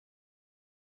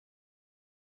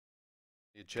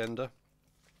Agenda.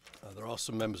 There are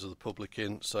some members of the public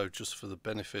in, so just for the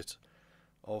benefit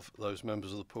of those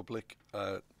members of the public,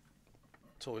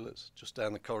 toilets just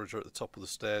down the corridor at the top of the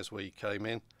stairs where you came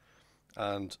in,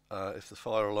 and if the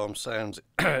fire alarm sounds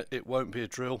it won't be a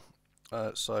drill,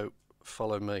 so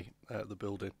follow me out of the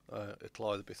building. It'll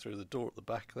either be through the door at the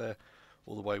back there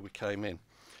or the way we came in.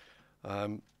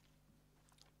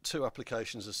 Two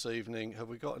applications this evening. Have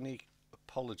we got any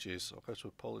apologies? I'll go to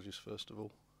apologies first of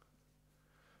all.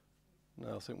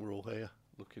 No, I think we're all here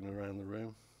looking around the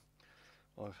room.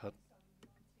 I've had...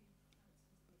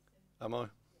 Am I?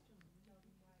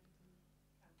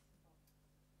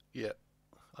 Yeah,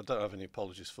 I don't have any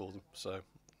apologies for them, so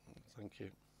thank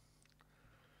you.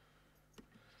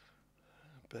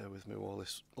 Bear with me while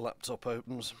this laptop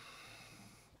opens.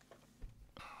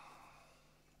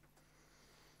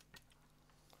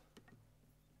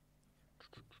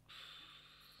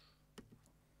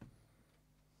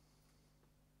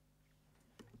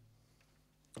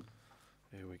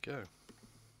 Here we go.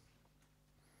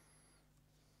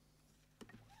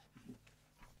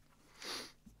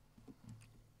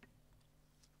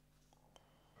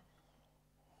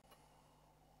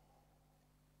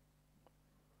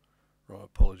 Right,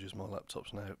 apologies, my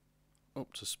laptop's now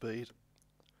up to speed.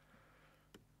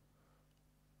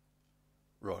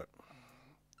 Right,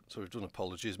 so we've done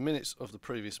apologies. Minutes of the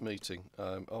previous meeting.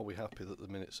 Are we happy that the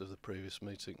minutes of the previous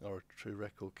meeting are a true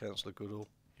record? Councillor Goodall,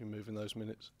 you moving those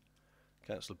minutes?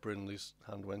 Councillor Brindley's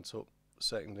hand went up,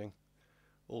 seconding.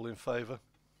 All in favour?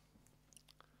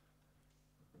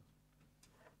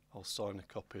 I'll sign a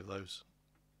copy of those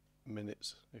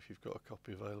minutes if you've got a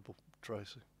copy available,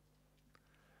 Tracy.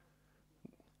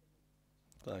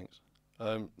 Thanks.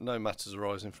 No matters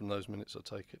arising from those minutes, I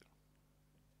take it?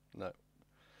 No.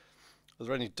 Are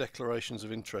there any declarations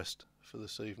of interest for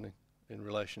this evening in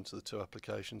relation to the two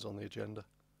applications on the agenda?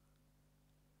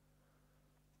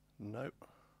 No.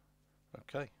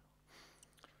 Okay.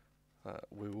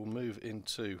 We will move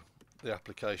into the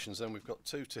applications then. We've got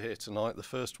two to hear tonight. The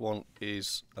first one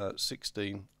is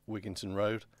 16 Wigginton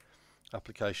Road,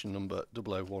 application number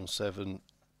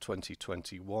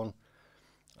 0017-2021.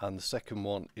 And the second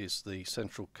one is the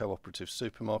Central Cooperative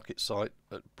Supermarket site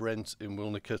at Brent in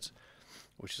Wilnecote,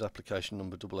 which is application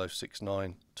number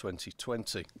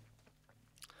 0069-2020.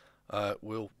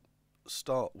 We'll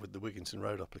start with the Wigginton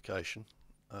Road application.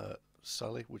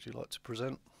 Sally, would you like to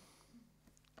present?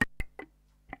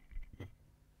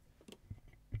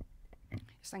 Yes,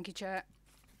 thank you, Chair.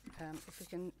 If we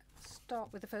can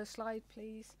start with the first slide,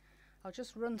 please. I'll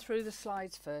just run through the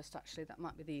slides first, actually, that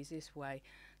might be the easiest way.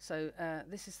 So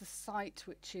this is the site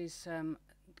which is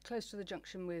close to the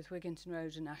junction with Wigginton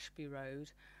Road and Ashby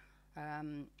Road.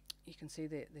 You can see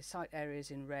the site area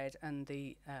is in red, and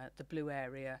the blue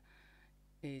area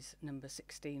is number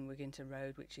 16 Wigginton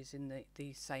Road, which is in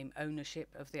the same ownership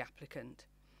of the applicant.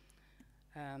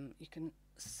 You can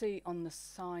see on the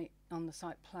site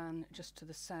plan just to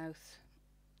the south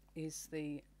is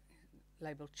the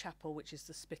labelled chapel, which is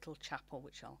the Spittal Chapel,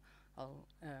 which I'll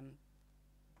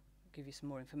give you some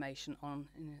more information on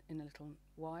in a little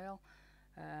while.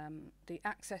 The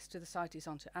access to the site is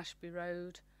onto Ashby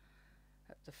Road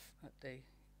at the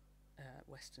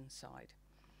western side.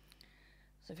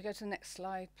 So if you go to the next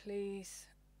slide, please.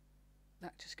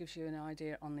 That just gives you an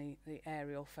idea on the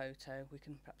aerial photo. We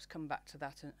can perhaps come back to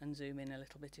that and zoom in a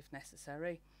little bit if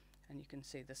necessary. And you can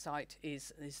see the site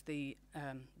is the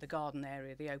garden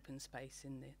area, the open space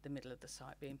in the middle of the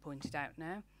site being pointed out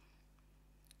now.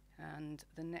 And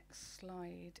the next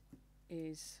slide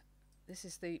is, this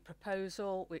is the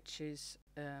proposal, which is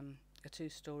a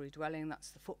two-storey dwelling. That's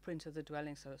the footprint of the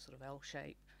dwelling, so a sort of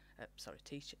L-shape,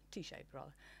 T-shape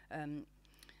rather.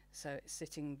 So it's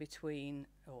sitting between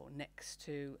or next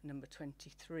to number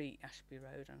 23 Ashby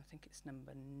Road, and I think it's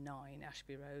number 9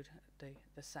 Ashby Road at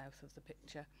the south of the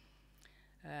picture.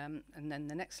 And then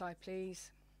the next slide,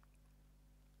 please.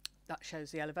 That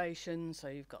shows the elevation. So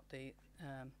you've got the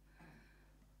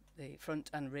front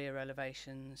and rear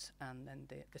elevations, and then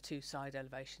the two side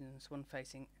elevations. One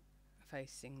facing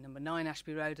number 9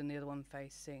 Ashby Road, and the other one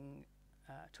facing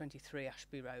 23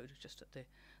 Ashby Road, just at the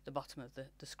bottom of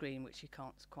the screen, which you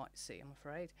can't quite see, I'm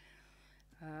afraid.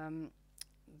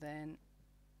 Then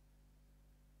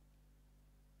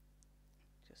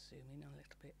just zoom in a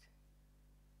little bit.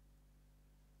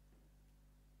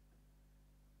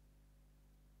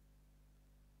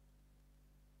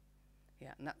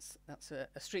 Yeah, and that's a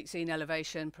street scene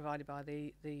elevation provided by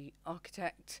the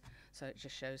architect. So it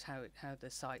just shows how the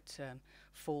site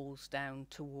falls down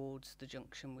towards the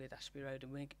junction with Ashby Road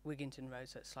and Wigginton Road,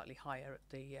 so it's slightly higher at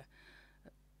the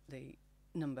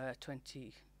number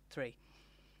 23.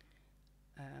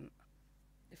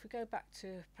 If we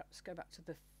perhaps go back to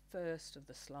the first of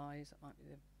the slides, that might be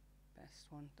the best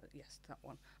one. Yes, that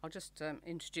one. I'll just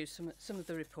introduce some of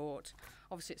the report.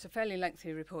 Obviously, it's a fairly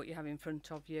lengthy report you have in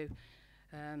front of you.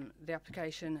 The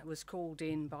application was called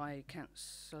in by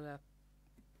Councillor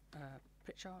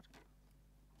Pritchard.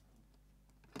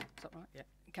 Is that right? Yeah,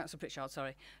 Councillor Pritchard,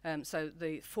 sorry. So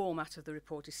the format of the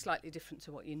report is slightly different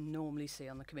to what you normally see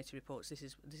on the committee reports. This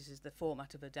is the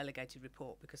format of a delegated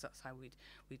report because that's how we'd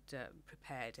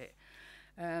prepared it.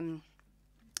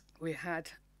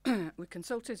 We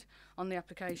consulted on the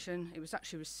application. It was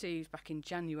actually received back in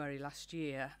January last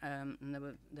year, and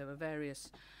there were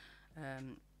various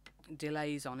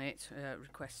delays on it,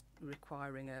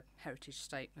 requiring a heritage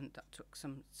statement that took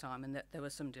some time, and there were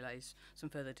some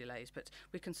further delays. But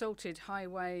we consulted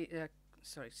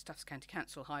Staffs County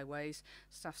Council Highways,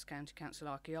 Staffs County Council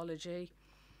Archaeology,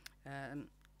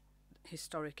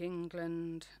 Historic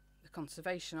England, the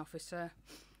Conservation Officer,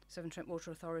 Severn Trent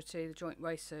Water Authority, the Joint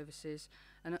Waste Services,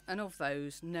 and of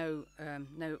those, no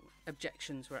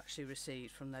objections were actually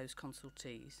received from those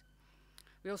consultees.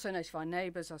 We also notify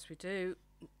neighbours, as we do,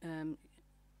 and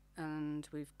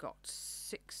we've got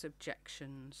 6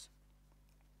 objections.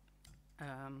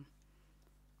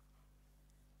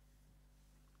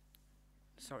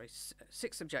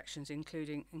 6 objections,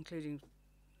 including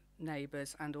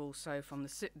neighbours, and also from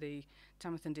the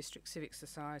Tamworth and District Civic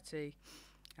Society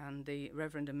and the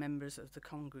Reverend and members of the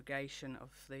congregation of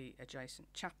the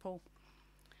adjacent chapel.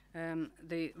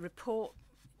 The report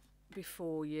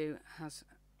before you has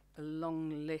a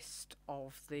long list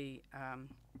of the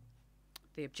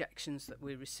objections that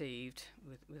we received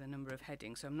with a number of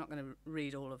headings, so I'm not going to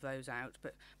read all of those out,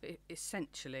 but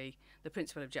essentially the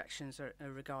principal objections are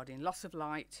regarding loss of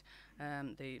light,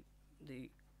 the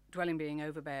dwelling being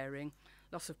overbearing,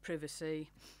 loss of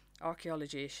privacy,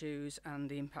 archaeology issues and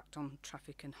the impact on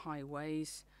traffic and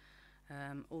highways,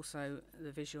 also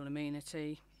the visual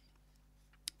amenity,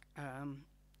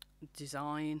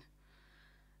 design,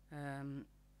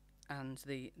 and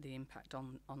the impact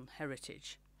on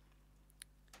heritage.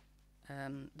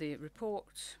 The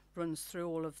report runs through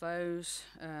all of those,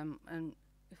 and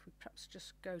if we perhaps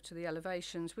just go to the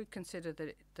elevations, we consider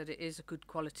that it is a good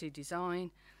quality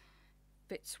design,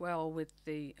 fits well with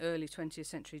the early 20th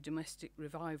century domestic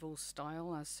revival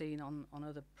style as seen on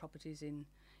other properties in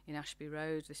Ashby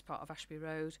Road, this part of Ashby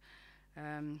Road,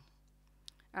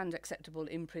 and acceptable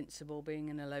in principle, being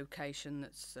in a location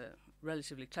that's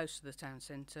relatively close to the town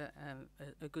centre,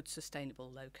 a good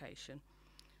sustainable location.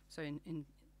 So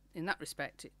in that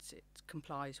respect, it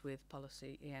complies with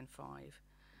policy EN5.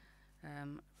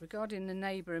 Regarding the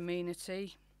neighbour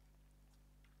amenity,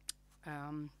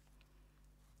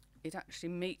 it actually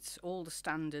meets all the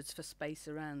standards for space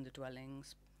around the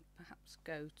dwellings. Perhaps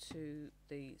go to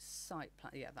the site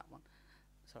plan. Yeah, that one.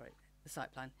 Sorry, the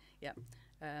site plan. Yeah,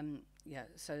 yeah.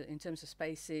 So in terms of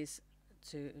spaces,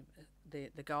 to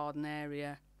the garden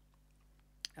area,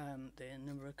 the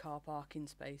number of car parking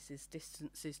spaces,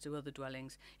 distances to other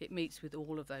dwellings, it meets with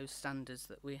all of those standards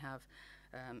that we have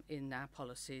in our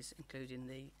policies, including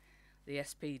the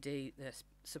SPD, the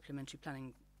Supplementary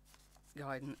Planning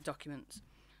Guidance Documents,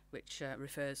 which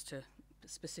refers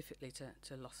specifically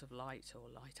to loss of light or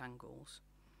light angles.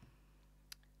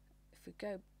 If we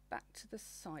go back to the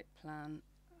site plan,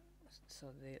 so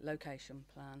the location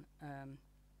plan,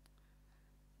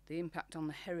 the impact on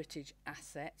the heritage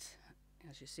asset,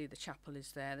 as you see the chapel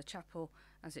is there. The chapel,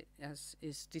 as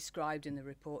is described in the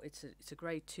report, it's a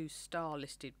grade 2 star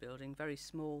listed building, very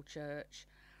small church.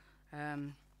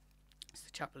 It's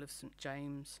the Chapel of St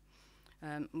James.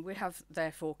 We have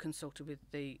therefore consulted with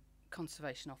the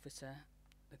Conservation Officer,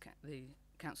 the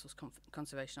Council's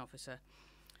Conservation Officer,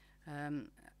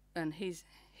 and his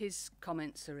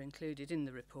comments are included in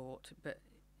the report, but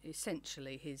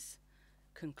essentially his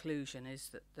conclusion is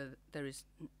that there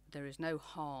is no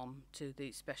harm to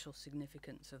the special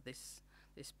significance of this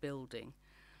building.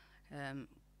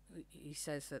 He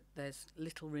says that there's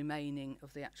little remaining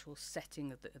of the actual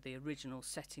setting of the original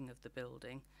setting of the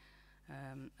building,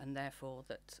 and therefore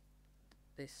that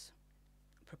this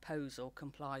proposal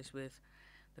complies with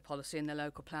the policy in the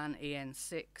local plan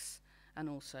EN6 and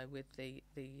also with the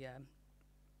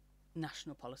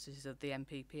national policies of the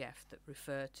MPPF that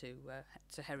refer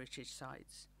to heritage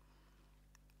sites.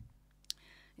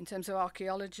 In terms of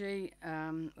archaeology,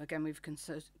 again we've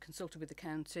consulted with the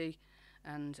county,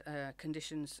 and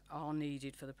conditions are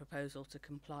needed for the proposal to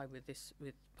comply with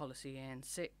policy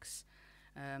EN6.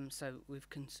 So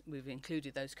we've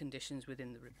included those conditions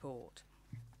within the report.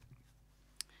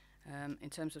 In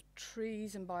terms of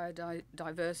trees and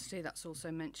biodiversity, that's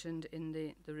also mentioned in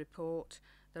the report.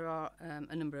 There are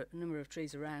a number of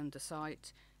trees around the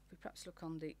site. If we perhaps look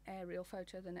on the aerial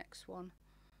photo, the next one,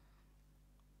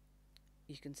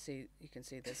 you can see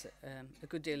there's a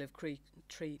good deal of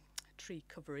tree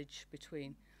coverage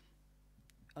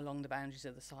along the boundaries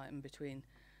of the site and between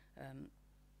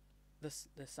the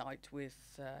site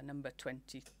with number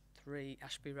 23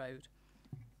 Ashby Road.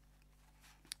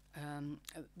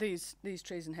 These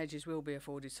trees and hedges will be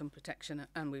afforded some protection,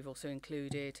 and we've also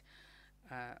included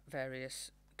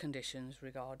various conditions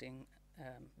regarding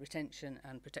retention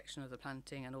and protection of the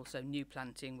planting, and also new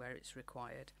planting where it's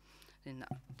required. In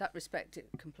that respect, it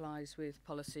complies with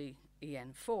policy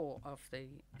EN4 of the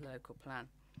local plan.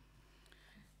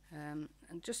 And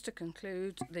just to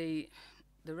conclude, the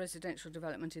residential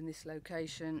development in this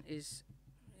location is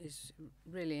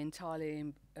really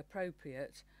entirely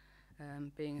appropriate,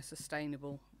 being a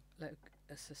sustainable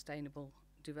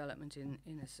development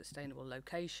in a sustainable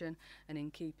location, and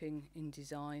in keeping in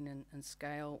design and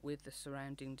scale with the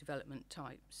surrounding development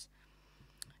types.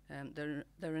 There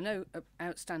are no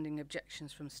outstanding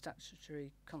objections from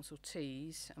statutory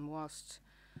consultees, and whilst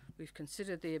we've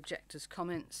considered the objectors'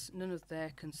 comments, none of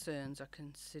their concerns are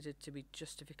considered to be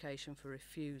justification for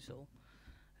refusal.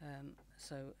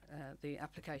 So the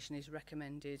application is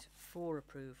recommended for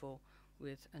approval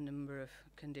with a number of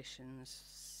conditions,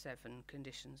 7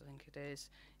 conditions I think it is,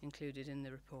 included in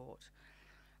the report.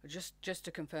 Just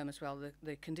to confirm as well,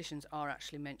 the conditions are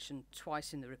actually mentioned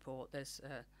twice in the report. There's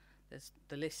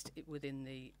the list within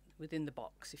the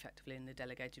box, effectively, in the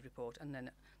delegated report, and then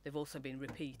they've also been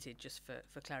repeated, just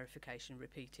for clarification,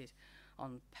 repeated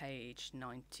on page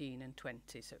 19 and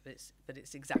 20. So but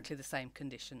it's exactly the same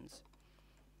conditions.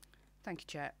 Thank you,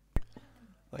 Chair.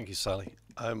 Thank you, Sally.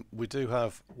 We do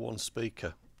have one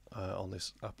speaker on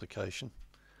this application,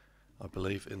 I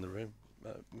believe, in the room.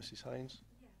 Mrs. Haynes?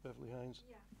 Yeah. Beverly Haynes?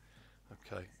 Yeah.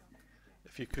 Okay.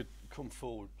 If you could come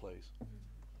forward, please.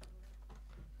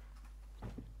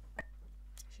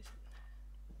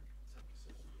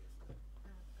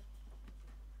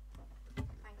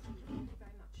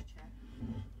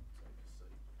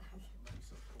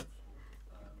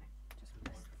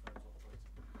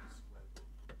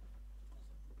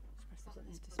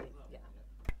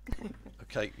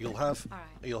 Okay, you'll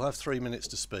have 3 minutes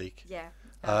to speak. Yeah.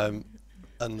 And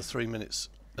the 3 minutes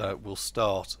will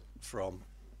start from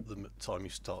the time you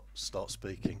start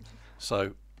speaking.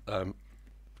 So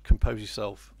compose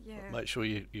yourself. Yeah. Make sure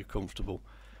you're comfortable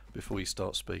before you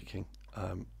start speaking,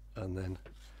 and then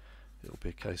it'll be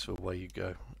a case of away you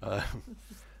go.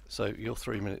 So your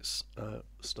 3 minutes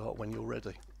start when you're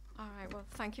ready. All right. Well,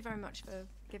 thank you very much for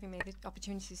giving me the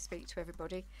opportunity to speak to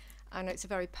everybody. I know it's a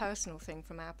very personal thing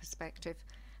from our perspective.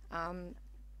 I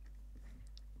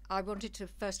wanted to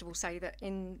first of all say that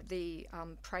in the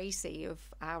précis of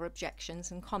our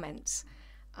objections and comments,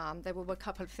 there were a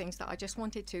couple of things that I just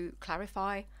wanted to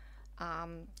clarify.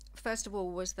 First of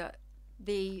all was that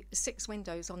the 6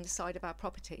 windows on the side of our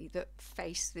property that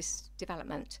face this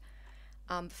development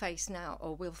face now,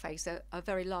 or will face, a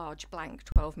very large blank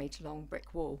 12-metre long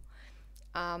brick wall.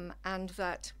 And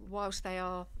that whilst they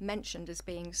are mentioned as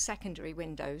being secondary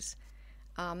windows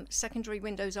are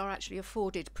actually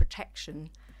afforded protection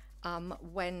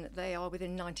when they are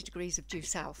within 90 degrees of due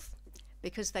south,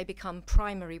 because they become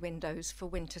primary windows for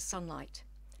winter sunlight.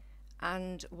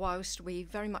 And whilst we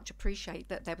very much appreciate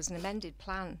that there was an amended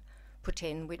plan put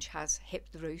in which has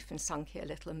hipped the roof and sunk it a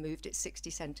little and moved it 60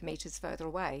 centimetres further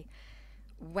away,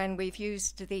 when we've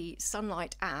used the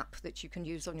Sunlight app that you can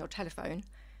use on your telephone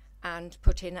and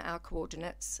put in our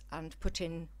coordinates and put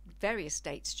in various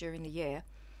dates during the year,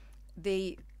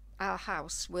 our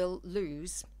house will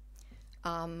lose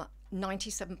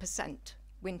 97%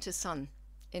 winter sun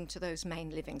into those main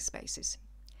living spaces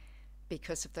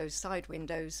because of those side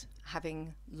windows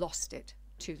having lost it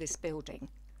to this building.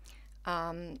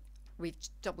 We've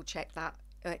double checked that.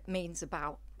 It means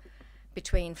about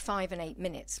between 5 and 8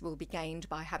 minutes will be gained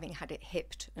by having had it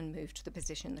hipped and moved to the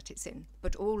position that it's in.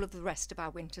 But all of the rest of our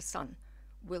winter sun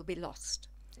will be lost.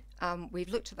 We've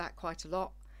looked at that quite a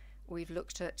lot. We've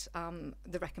looked at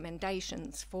the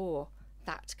recommendations for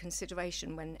that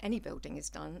consideration when any building is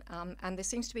done, and there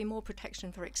seems to be more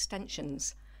protection for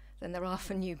extensions than there are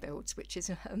for new builds, which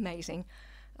is amazing.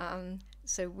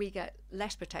 So we get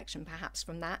less protection perhaps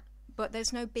from that, but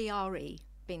there's no BRE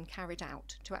being carried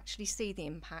out to actually see the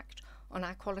impact on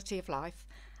our quality of life,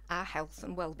 our health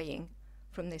and well-being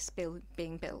from this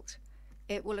being built.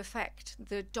 It will affect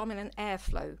the dominant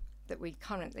airflow that we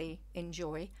currently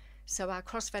enjoy, so our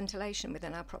cross-ventilation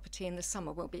within our property in the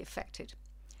summer will be affected.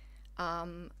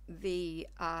 The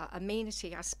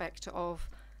amenity aspect of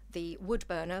the wood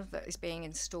burner that is being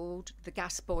installed, the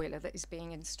gas boiler that is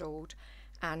being installed,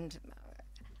 and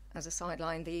as a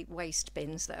sideline, the waste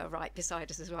bins that are right beside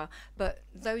us as well. But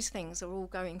those things are all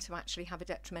going to actually have a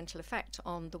detrimental effect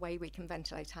on the way we can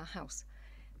ventilate our house,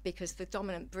 because the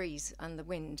dominant breeze and the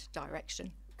wind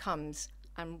direction comes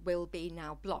and will be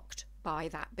now blocked by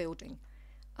that building.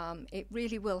 It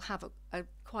really will have a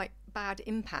quite bad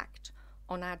impact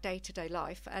on our day-to-day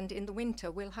life, and in the winter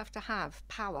we'll have to have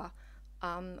power,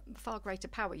 far greater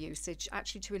power usage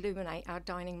actually to illuminate our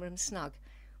dining room snug,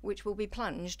 which will be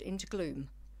plunged into gloom.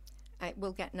 It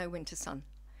will get no winter sun.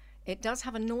 It does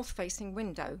have a north-facing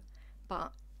window,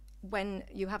 but when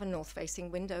you have a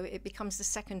north-facing window, it becomes the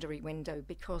secondary window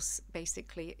because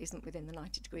basically it isn't within the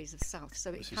 90 degrees of south, so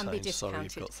it Mrs. can be Haynes,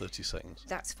 discounted. sorry, you've got 30 seconds.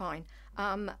 That's fine.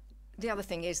 The other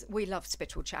thing is we love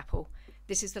Spittal Chapel.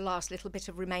 This is the last little bit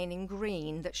of remaining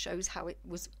green that shows how it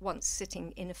was once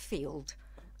sitting in a field,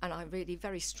 and I really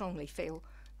very strongly feel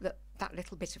that that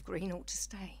little bit of green ought to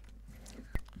stay.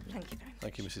 Thank you very much.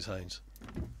 Thank you, Mrs. Haynes.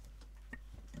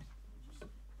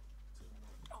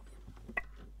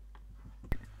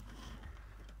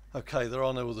 Okay, there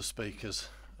are no other speakers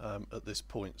at this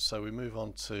point, so we move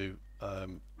on to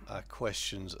our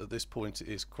questions. At this point, it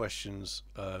is questions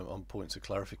on points of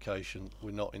clarification.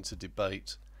 We're not into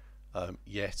debate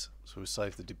yet, so we'll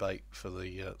save the debate for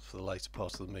the later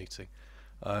part of the meeting.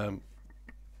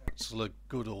 So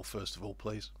Goodall, first of all,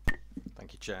 please.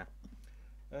 Thank you, Chair.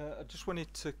 I just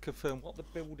wanted to confirm what the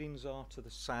buildings are to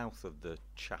the south of the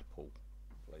chapel,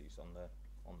 please, on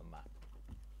the map.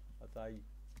 Are they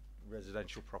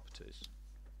residential properties?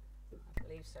 I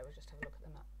believe so. We'll just have a look at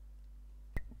the map.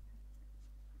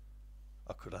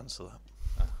 I could answer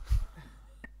that.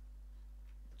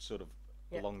 Sort of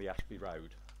Yep. along the Ashby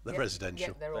Road. They're Yep, residential.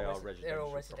 yep, they're all residential. They're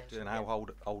all residential. properties. And how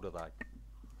old are they?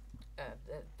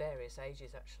 They're various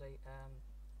ages, actually.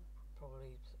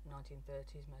 Probably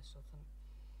 1930s, most of them.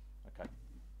 Okay,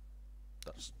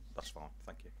 that's fine.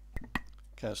 Thank you.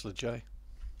 Councillor Jay.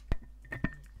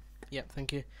 Yeah,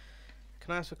 thank you.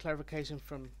 Can I ask for clarification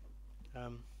from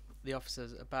the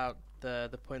officers about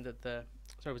the point that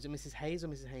sorry, was it Mrs. Hayes or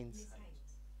Mrs. Haynes?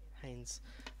 Haynes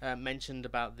mentioned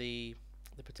about the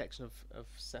protection of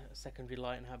secondary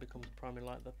light and how it becomes primary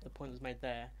light. The point was made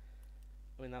there.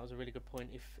 I mean, that was a really good point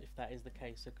if that is the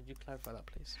case. So could you clarify that,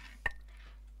 please?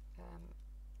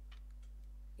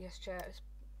 Yes, Chair. It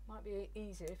might be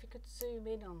easier if you could zoom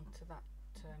in onto that,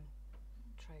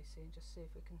 Tracy, and just see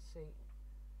if we can see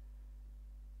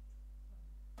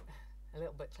a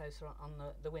little bit closer on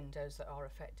the windows that are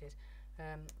affected.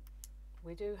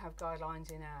 We do have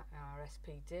guidelines in our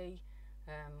SPD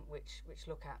which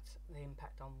look at the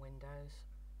impact on windows.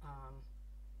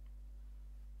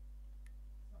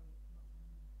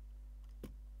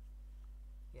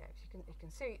 Yeah, if you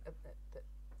can see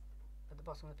at the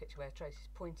bottom of the picture where Tracy's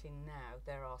pointing now,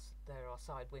 there are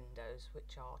side windows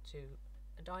which are to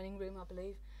a dining room, I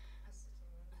believe. A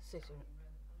sitting room.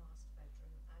 A master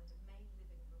bedroom, and a main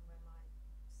living room where my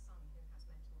son, who has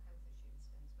mental health issues,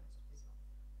 spends most of his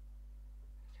life.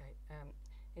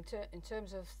 Okay. In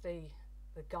terms of the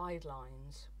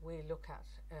guidelines, we look at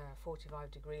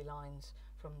 45-degree lines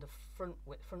from the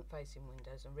front-facing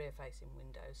windows and rear-facing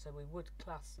windows. So we would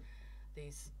class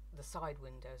the side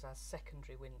windows as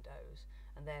secondary windows,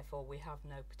 and therefore we have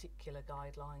no particular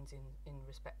guidelines in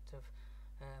respect of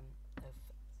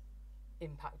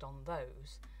impact on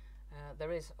those.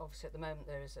 There is obviously at the moment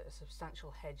there is a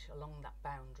substantial hedge along that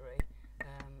boundary,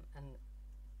 and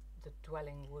the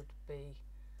dwelling would be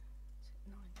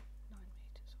 9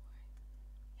 metres away.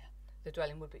 Yeah, the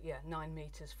dwelling would be 9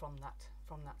 metres from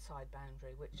that side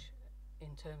boundary, which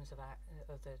in terms of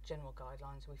the general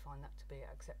guidelines we find that to be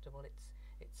acceptable.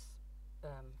 It's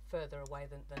further away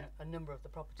than a number of the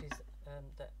properties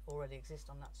that already exist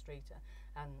on that street,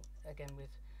 and again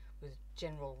with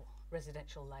general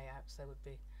residential layouts they would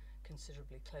be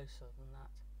considerably closer than that.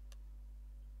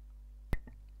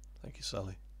 Thank you,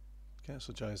 Sally.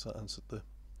 Councillor Jay, has that answered the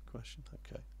question?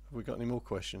 Okay. Have we got any more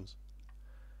questions?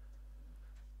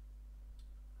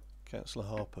 Councillor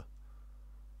Harper.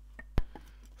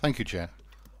 Thank you, Chair.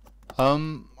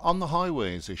 On the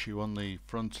highways issue, on the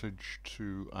frontage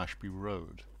to Ashby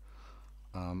Road,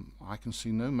 I can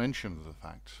see no mention of the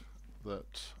fact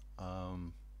that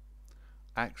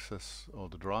access or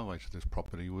the driveway to this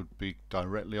property would be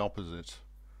directly opposite,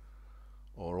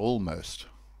 or almost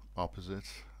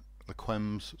opposite, the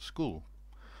Quems School,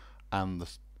 and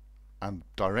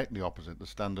directly opposite the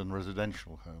Standon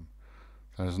residential home.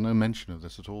 There's no mention of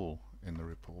this at all in the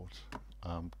report.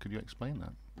 Could you explain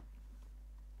that?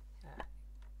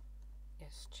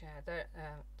 Yes, Chair.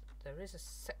 There is a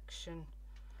section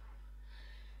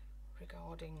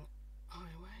regarding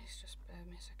highways, just bear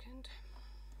me a second.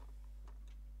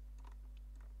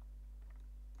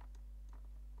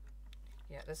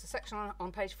 Yeah, there's a section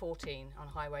on page 14 on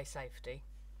highway safety.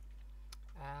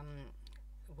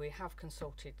 We have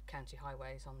consulted County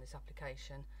Highways on this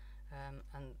application,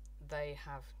 and they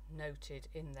have noted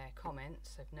in their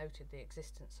comments, they've noted the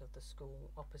existence of the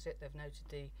school opposite, they've noted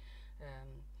the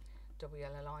double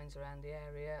yellow lines around the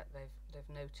area,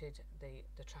 they've noted the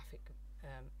traffic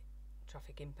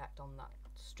impact on that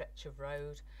stretch of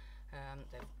road.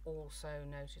 They've also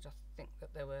noted, I think,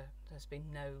 that there's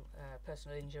been no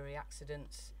personal injury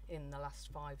accidents in the last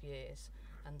 5 years,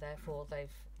 and therefore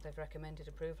they've recommended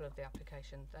approval of the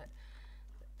application. That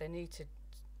they need to.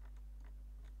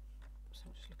 So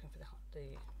I'm just looking for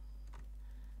the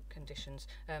conditions.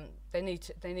 They need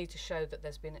to show that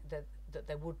that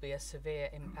there would be a severe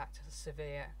impact, a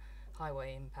severe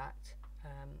highway impact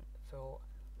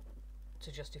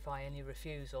to justify any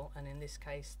refusal, and in this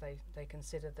case they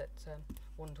consider that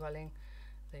one dwelling,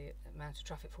 the amount of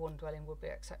traffic for one dwelling would be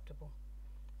acceptable.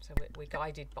 So we're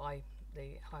guided by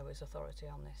the Highways Authority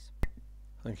on this.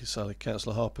 Thank you, Sally.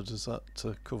 Councillor Harper, does that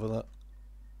cover that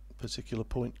particular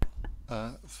point?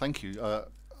 Thank you.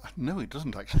 No, it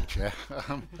doesn't actually, Chair.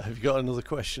 Have you got another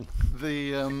question?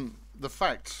 The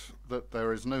fact that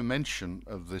there is no mention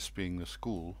of this being a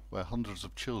school where hundreds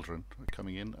of children are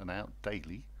coming in and out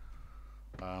daily.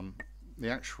 The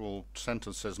actual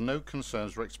sentence says, no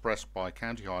concerns were expressed by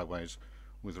County Highways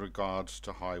with regards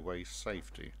to highway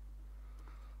safety.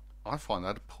 I find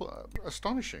that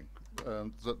astonishing,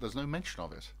 that there's no mention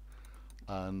of it.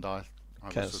 And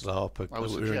Councillor Harper,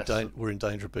 we're in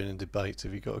danger of being in debate.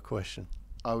 Have you got a question?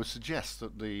 I would suggest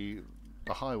that the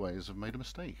highways have made a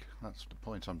mistake. That's the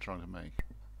point I'm trying to make.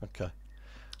 Okay.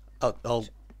 I'll,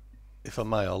 if I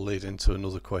may, I'll lead into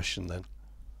another question then,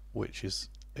 which is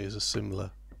a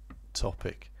similar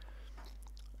topic,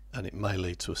 and it may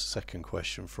lead to a second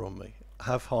question from me.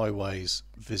 Have Highways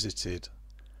visited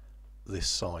this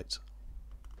site?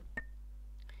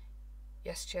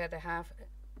 Yes, Chair, they have.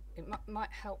 It might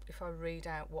help if I read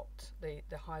out what the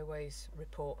Highways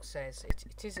report says.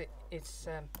 It's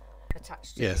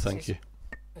attached to. Yeah, thank you.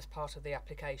 As part of the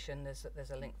application,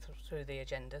 there's a link through the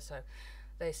agenda. So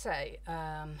they say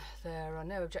there are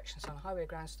no objections on highway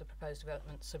grounds to the proposed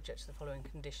development, subject to the following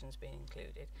conditions being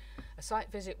included. A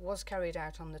site visit was carried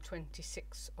out on the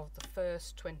 26th of the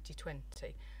 1st,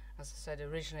 2020. As I said,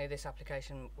 originally this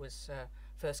application was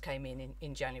first came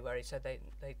in January, so they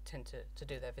tend to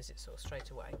do their visits sort of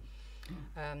straight away.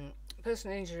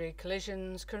 Personal injury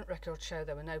collisions. Current records show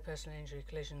there were no personal injury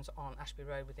collisions on Ashby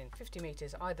Road within 50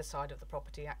 metres either side of the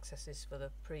property accesses for the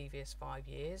previous 5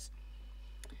 years.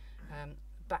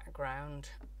 Background: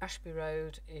 Ashby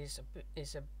Road is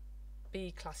a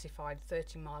B classified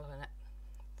 30 mile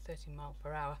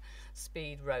per hour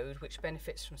speed road which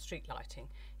benefits from street lighting.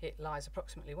 It lies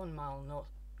approximately 1 mile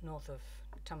north of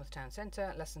Tamworth town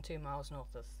centre, less than 2 miles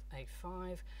north of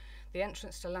A5. The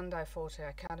entrance to Landau Forte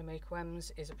Academy,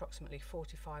 Quems, is approximately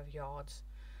 45 yards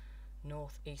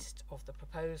north-east of the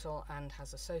proposal and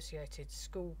has associated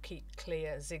school keep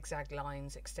clear zigzag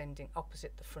lines extending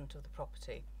opposite the front of the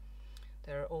property.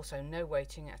 There are also no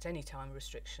waiting at any time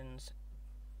restrictions,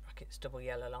 brackets double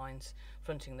yellow lines,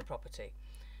 fronting the property.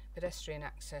 Pedestrian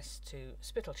access to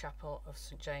Spittal Chapel of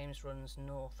St James runs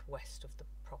north-west of the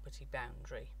property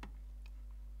boundary.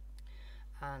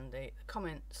 And the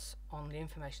comments on the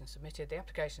information submitted: the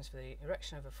applications for the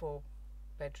erection of a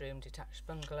 4-bedroom detached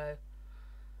bungalow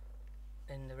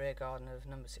in the rear garden of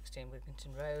number 16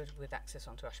 Wigginton Road with access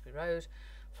onto Ashby Road.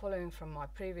 Following from my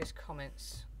previous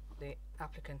comments, the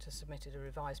applicant has submitted a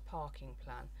revised parking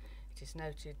plan. It is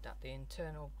noted that the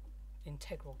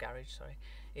integral garage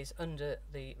is under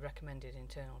the recommended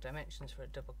internal dimensions for a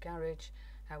double garage.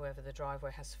 However, the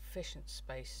driveway has sufficient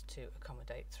space to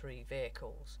accommodate 3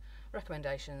 vehicles.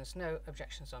 Recommendations: no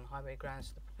objections on highway grounds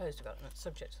to the proposed development,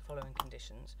 subject to the following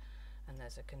conditions. And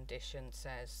there's a condition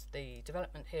says the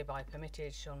development hereby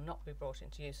permitted shall not be brought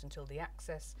into use until the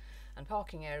access and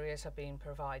parking areas have been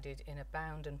provided in a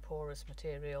bound and porous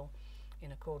material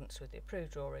in accordance with the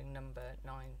approved drawing number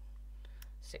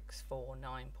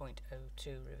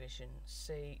 9649.02 revision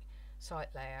C,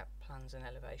 site layout plans and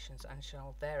elevations, and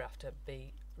shall thereafter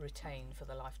be retained for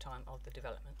the lifetime of the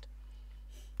development.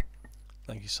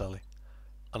 Thank you, Sally.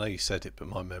 I know you said it, but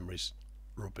my memory's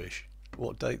rubbish.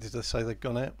 What date did they say they'd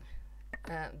gone out?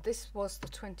 This was the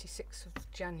 26th of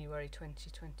January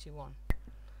 2021,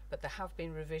 but there have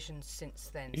been revisions since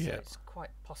then, so it's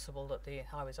quite possible that the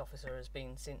Highways officer has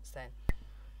been since then.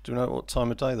 Do you know what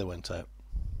time of day they went out?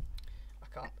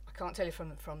 I can't tell you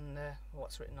from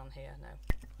what's written on here, no.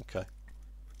 Okay.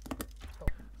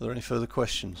 Are there any further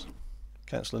questions?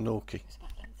 Councillor Norkie.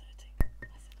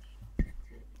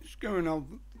 Just going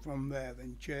on from there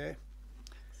then, Chair,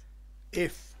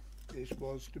 if this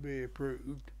was to be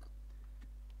approved,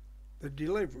 the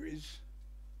deliveries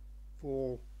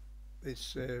for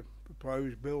this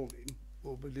proposed building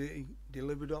will be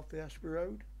delivered off the Ashby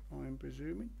Road, I am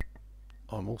presuming?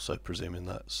 I'm also presuming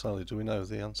that. Sally, do we know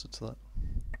the answer to that?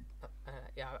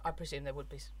 Yeah, I presume there would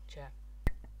be, Chair.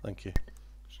 Thank you.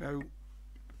 So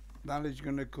that is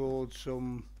going to cause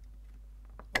some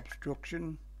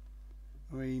obstruction.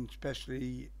 I mean,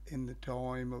 especially in the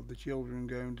time of the children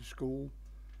going to school,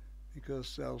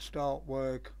 because they'll start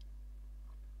work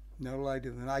no later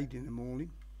than 8 in the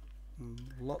morning, and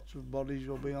lots of bodies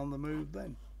will be on the move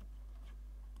then.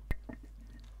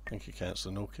 Thank you,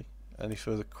 Councillor Norkie. Any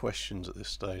further questions at this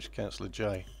stage? Councillor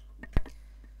Jay.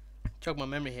 Jog my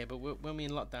memory here, but weren't we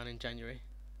in lockdown in January?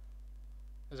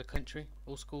 As a country,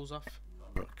 all schools off.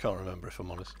 I can't remember, if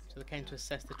I'm honest. So they came to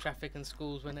assess the traffic and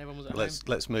schools when everyone was at home.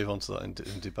 Let's move on to that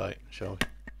in debate, shall we?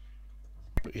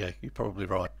 But yeah, you're probably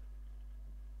right.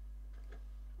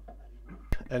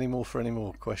 Any more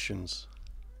questions?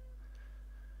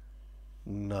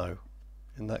 No.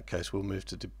 In that case, we'll move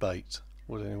to debate.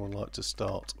 Would anyone like to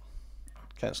start?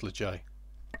 Councillor Jay.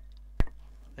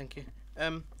 Thank you.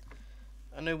 I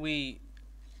know we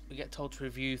get told to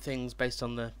review things based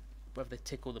on whether they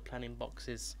tick all the planning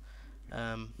boxes,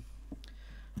 but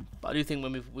I do think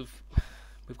when we've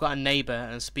got a neighbour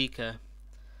and a speaker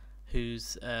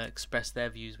who's expressed their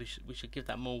views, we should give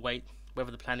that more weight.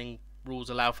 Whether the planning rules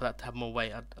allow for that to have more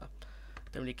weight, I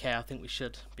don't really care. I think we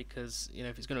should, because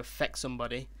if it's going to affect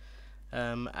somebody,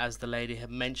 as the lady had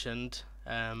mentioned,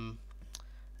 and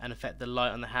affect the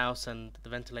light on the house and the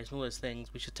ventilation, all those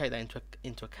things, we should take that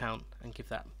into account and give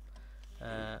that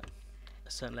a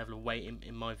certain level of weight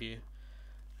in my view.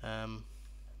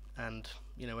 And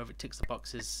whether it ticks the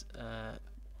boxes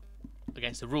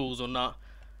against the rules or not,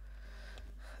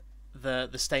 the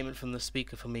statement from the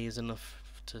speaker for me is enough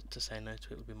to say no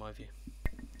to it, would be my view.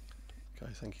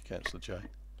 Okay, thank you, Councillor Jay.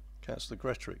 Councillor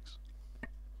Gretrix.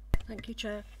 Thank you,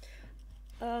 Chair.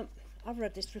 I've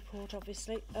read this report,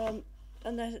 obviously,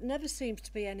 and there never seems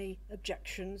to be any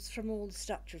objections from all the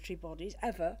statutory bodies,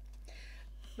 ever.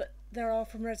 But there are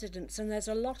from residents, and there's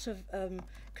a lot of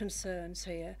concerns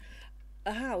here.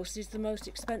 A house is the most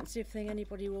expensive thing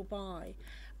anybody will buy,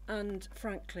 and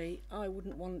frankly, I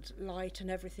wouldn't want light and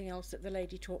everything else that the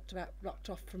lady talked about blocked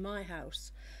off from my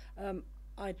house.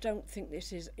 I don't think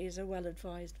this is a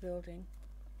well-advised building.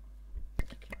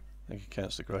 Thank you,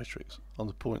 Councillor Gretrix. On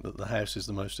the point that the house is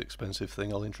the most expensive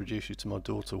thing, I'll introduce you to my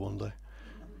daughter one day.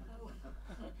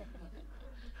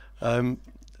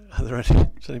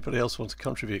 Does anybody else want to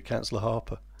contribute? Councillor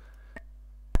Harper.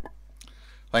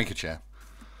 Thank you, Chair.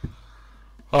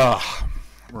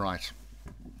 Right.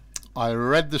 I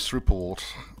read this report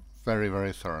very,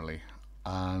 very thoroughly,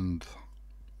 and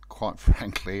quite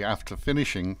frankly, after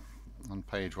finishing on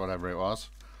page whatever it was,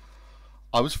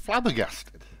 I was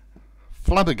flabbergasted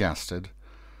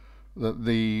that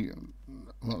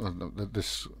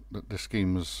this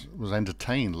scheme was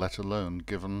entertained, let alone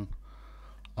given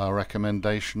a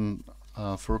recommendation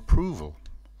for approval.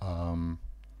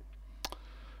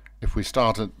 If we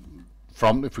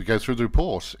go through the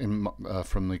report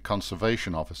from the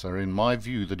conservation officer, in my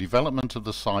view, the development of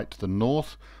the site to the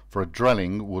north for a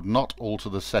dwelling would not alter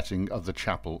the setting of the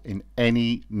chapel in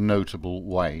any notable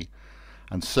way,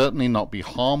 and certainly not be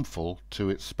harmful to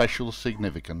its special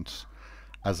significance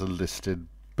as a listed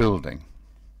building.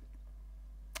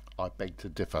 I beg to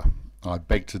differ. I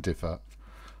beg to differ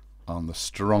on the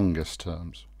strongest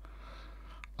terms.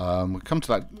 We'll come to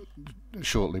that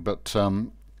shortly, but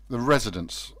the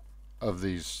residents of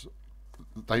these,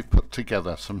 they've put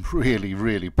together some really,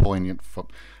 really poignant,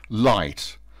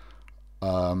 light,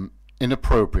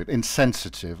 inappropriate,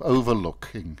 insensitive,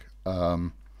 overlooking,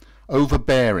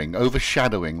 overbearing,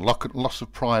 overshadowing, loss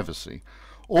of privacy.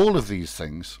 All of these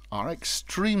things are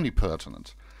extremely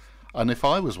pertinent, and if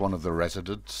I was one of the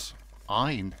residents,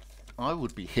 I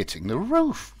would be hitting the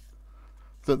roof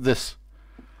that this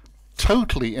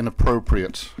totally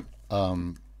inappropriate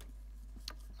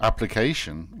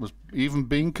application was even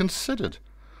being considered.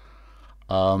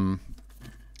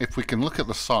 If we can look at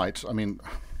the site, I mean,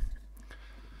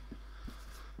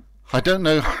 I don't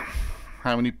know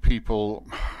how many people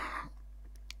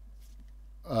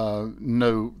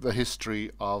know the history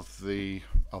of the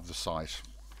site.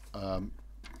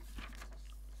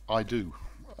 I do.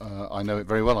 I know it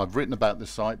very well. I've written about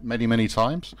this site many, many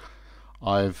times.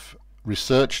 I've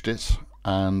researched it,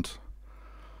 and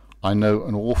I know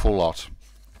an awful lot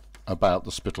about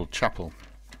the Spittal Chapel.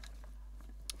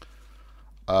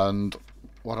 And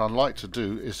what I'd like to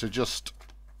do is to just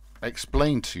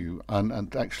explain to you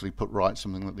and actually put right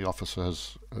something that the officer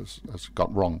has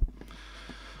got wrong.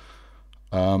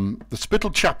 The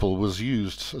Spittal Chapel was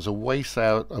used as a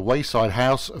wayside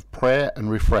house of prayer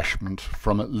and refreshment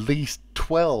from at least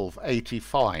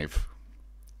 1285.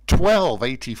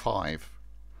 1285.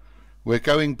 We're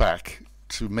going back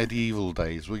to medieval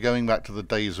days. We're going back to the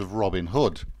days of Robin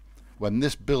Hood, when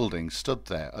this building stood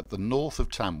there at the north of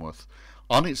Tamworth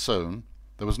on its own.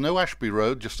 There was no Ashby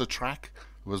Road, just a track.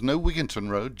 There was no Wigginton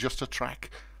Road, just a track.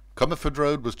 Comerford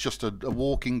Road was just a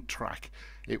walking track.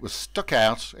 It was stuck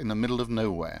out in the middle of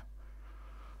nowhere.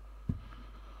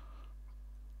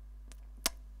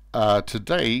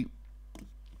 Today,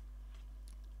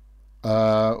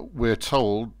 we're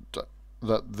told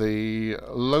that the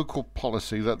local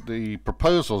policy, that the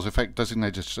proposals, effect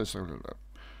designated, the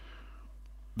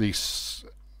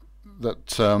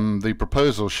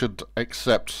proposal should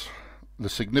accept the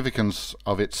significance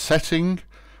of its setting,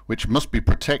 which must be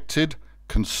protected,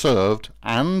 conserved,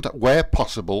 and, where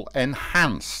possible,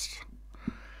 enhanced.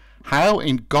 How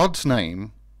in God's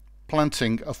name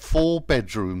planting a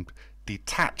 4-bedroom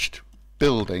detached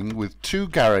building with 2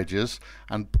 garages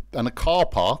and a car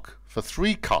park for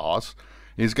 3 cars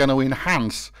is going to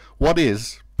enhance what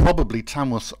is probably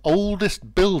Tamworth's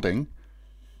oldest building,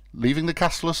 leaving the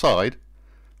castle aside?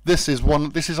 This is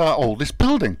our oldest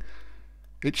building.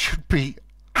 It should be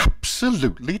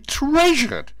absolutely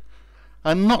treasured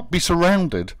and not be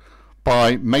surrounded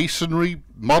by masonry,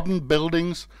 modern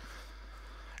buildings.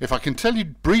 If I can tell you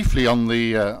briefly on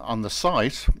the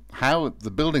site how the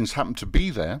buildings happened to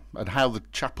be there and how the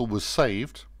chapel was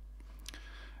saved.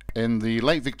 In the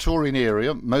late Victorian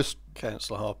era, most...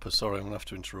 Councillor Harper, sorry, I'm going to have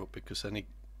to interrupt because any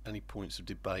points of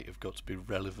debate have got to be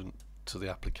relevant to the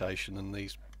application, and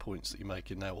these points that you're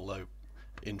making now, although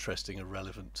interesting, are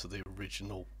relevant to the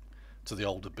original, to the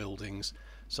older buildings.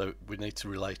 So we need to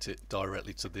relate it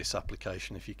directly to this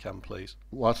application, if you can, please.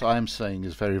 What I am saying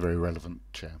is very, very relevant,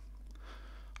 Chair.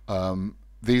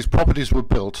 These properties were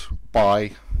built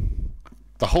by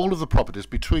the whole of the properties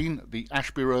between the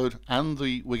Ashby Road and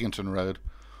the Wigginton Road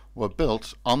were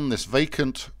built on this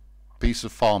vacant piece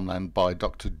of farmland by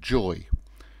Dr. Joy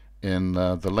in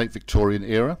the late Victorian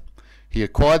era. He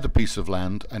acquired the piece of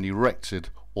land and erected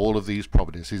all of these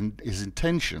properties. His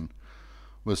intention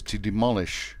was to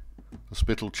demolish the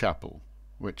Spittal Chapel,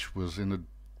 which was in a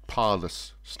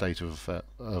parlous state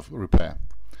of repair.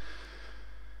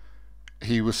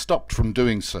 He was stopped from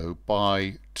doing so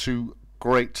by 2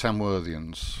 great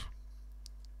Tamworthians,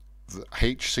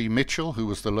 H.C. Mitchell, who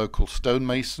was the local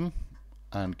stonemason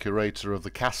and curator of the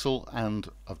castle and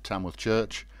of Tamworth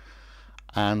Church,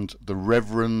 and the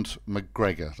Reverend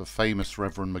McGregor, the famous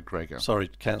Reverend McGregor. Sorry,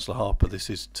 Councillor Harper, this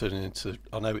is turning into,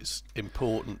 I know it's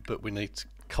important, but we need to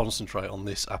concentrate on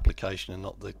this application and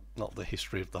not the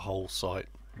history of the whole site.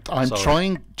 I'm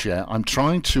trying, Chair, I'm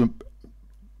trying to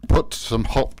put some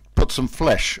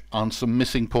flesh on some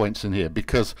missing points in here,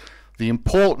 because the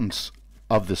importance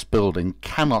of this building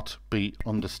cannot be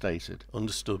understated.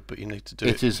 Understood, but you need to do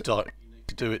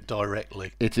it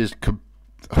directly. It is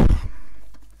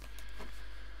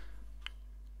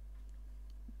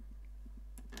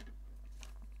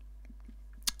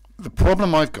the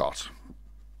problem I've got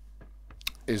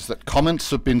is that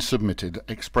comments have been submitted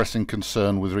expressing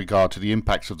concern with regard to the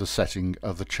impacts of the setting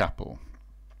of the chapel.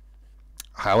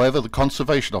 However, the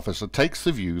Conservation Officer takes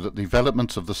the view that the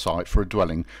development of the site for a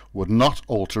dwelling would not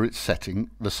alter its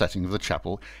setting, the setting of the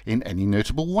chapel, in any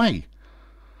notable way,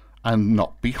 and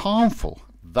not be harmful.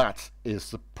 That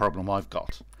is the problem I've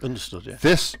got. Understood, yeah.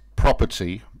 This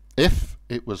property, if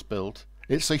it was built,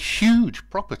 it's a huge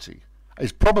property.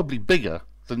 It's probably bigger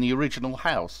than the original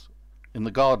house in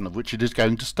the garden of which it is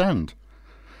going to stand.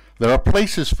 There are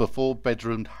places for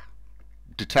 4-bedroom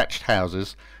detached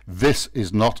houses. This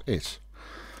is not it.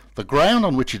 The ground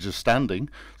on which it is standing,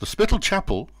 the Spittal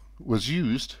Chapel, was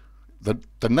used, the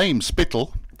name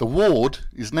Spittal, the ward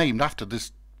is named after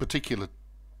this particular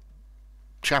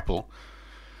chapel.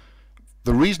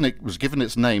 The reason it was given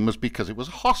its name was because it was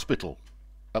a hospital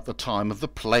at the time of the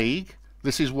plague.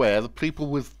 This is where the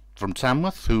people from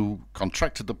Tamworth who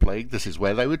contracted the plague, this is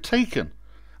where they were taken.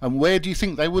 And where do you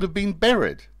think they would have been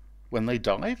buried when they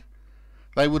died?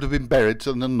 They would have been buried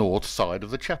on the north side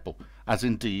of the chapel, as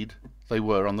indeed they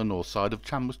were on the north side of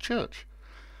Tamworth Church.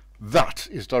 That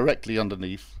is directly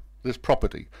underneath this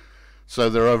property. So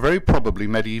there are very probably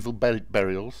medieval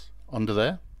burials under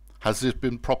there. Has this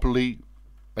been properly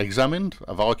examined?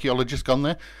 Have archaeologists gone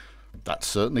there? That's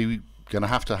certainly going to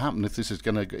have to happen if this is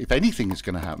going to, if anything is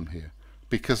going to happen here,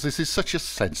 because this is such a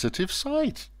sensitive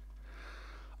site.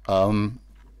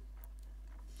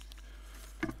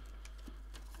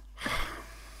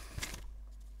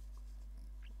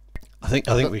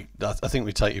 I think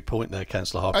we take your point there,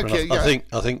 Councillor Harper. Okay, and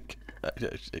I think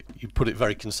you put it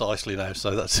very concisely now,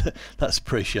 so that's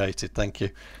appreciated. Thank you.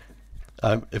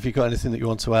 Have you got anything that you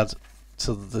want to add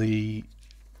to the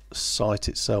site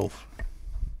itself?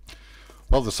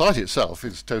 Well, the site itself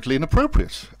is totally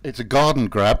inappropriate. It's a garden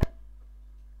grab.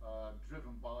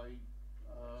 Driven by.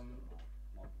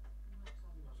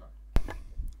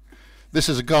 This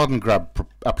is a garden grab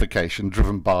application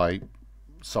driven by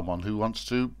someone who wants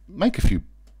to make a few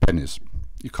pennies.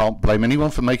 You can't blame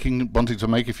anyone for wanting to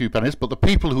make a few pennies, but the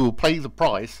people who will pay the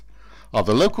price are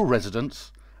the local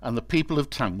residents and the people of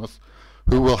Tamworth,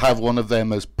 who will have one of their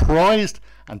most prized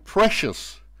and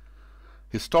precious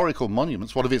historical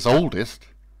monuments, one of its oldest,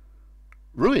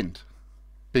 ruined,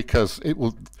 because it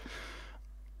will.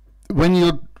 When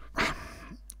you're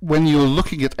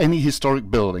looking at any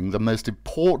historic building, the most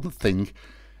important thing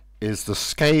is the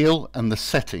scale and the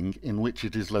setting in which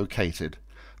it is located.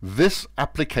 This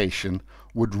application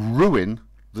would ruin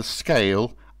the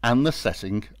scale and the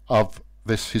setting of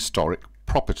this historic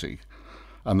property,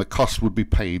 and the cost would be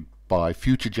paid by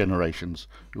future generations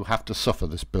who have to suffer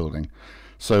this building.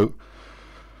 So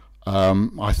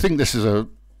I think this is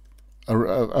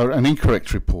an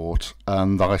incorrect report,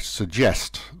 and I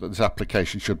suggest that this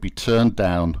application should be turned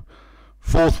down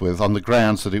forthwith on the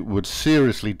grounds that it would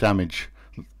seriously damage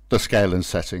the scale and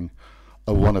setting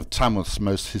of one of Tamworth's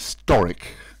most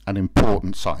historic and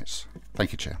important sites.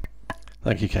 Thank you, Chair.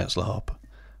 Thank you, Councillor Harper.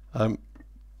 At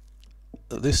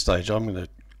this stage, I'm going to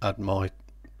add my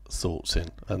thoughts in,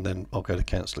 and then I'll go to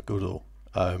Councillor Goodall.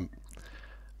 I've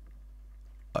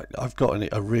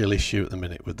got a real issue at the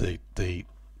minute with the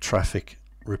traffic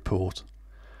report,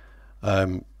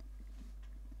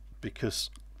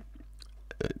 because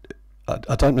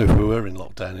I don't know if we were in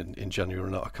lockdown in January or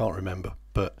not. I can't remember,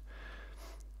 but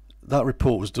that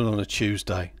report was done on a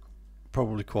Tuesday,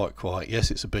 probably quite quiet.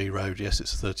 Yes, it's a B road. Yes,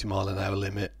 it's a 30-mile-an-hour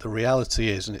limit. The reality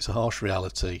is, and it's a harsh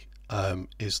reality,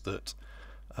 is that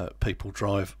people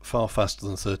drive far faster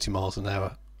than 30 miles an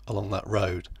hour along that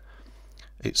road.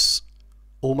 It's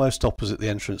almost opposite the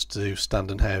entrance to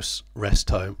Standon House Rest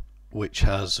Home, which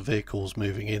has vehicles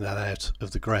moving in and out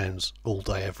of the grounds all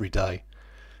day, every day,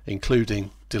 including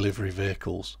delivery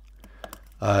vehicles.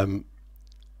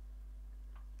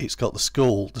 It's got the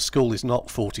school. The school is not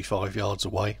 45 yards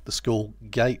away. The school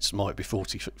gates might be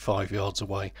 45 yards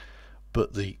away,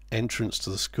 but the entrance to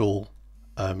the school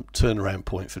turnaround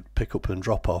point for pick up and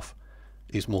drop off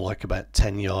is more like about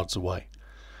 10 yards away.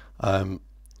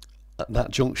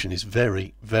 That junction is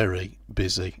very, very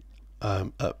busy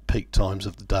at peak times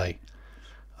of the day,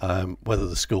 whether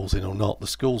the school's in or not. The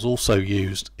school's also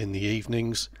used in the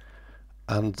evenings,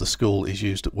 and the school is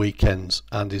used at weekends,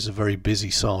 and is a very busy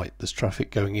site. There's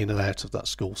traffic going in and out of that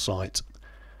school site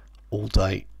all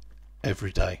day,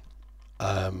 every day.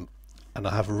 And I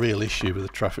have a real issue with the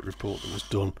traffic report that was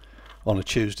done on a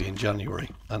Tuesday in January,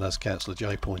 and as Councillor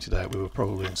Jay pointed out, we were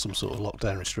probably in some sort of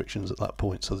lockdown restrictions at that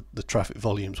point, so the traffic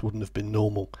volumes wouldn't have been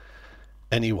normal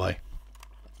anyway.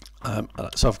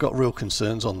 So I've got real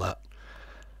concerns on that.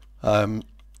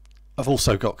 I've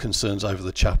also got concerns over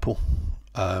the chapel,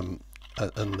 and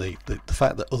the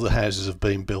fact that other houses have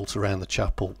been built around the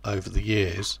chapel over the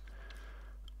years,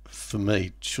 for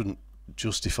me, shouldn't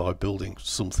justify building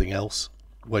something else,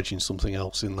 wedging something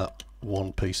else in that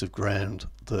one piece of ground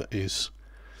that is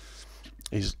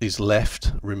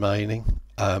left remaining.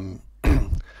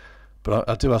 But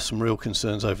I do have some real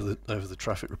concerns over the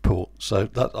traffic report. So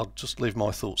that I'll just leave my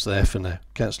thoughts there for now.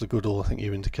 Councillor Goodall, I think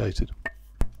you indicated.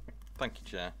 Thank you,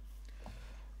 Chair.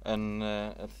 And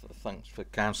thanks for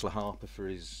Councillor Harper for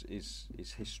his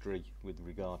history with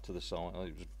regard to the site.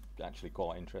 It was actually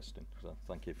quite interesting, so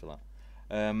thank you for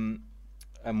that.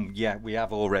 Yeah, we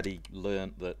have already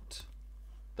learnt that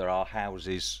there are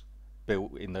houses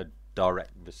built in the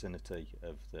direct vicinity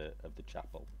of the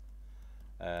chapel.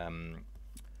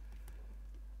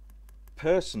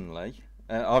 Personally,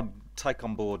 I'd take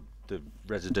on board the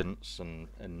residents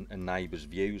and neighbours'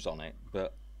 views on it,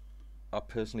 but I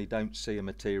personally don't see a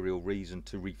material reason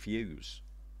to refuse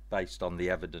based on the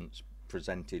evidence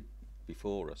presented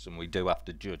before us, and we do have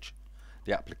to judge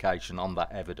the application on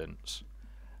that evidence.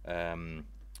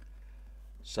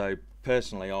 So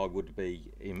personally I would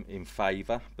be in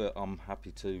favour, but I'm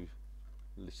happy to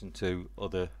listen to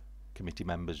other committee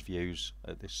members' views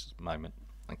at this moment.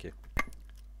 Thank you.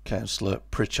 Councillor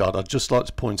Pritchard, I'd just like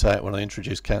to point out when I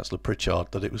introduced Councillor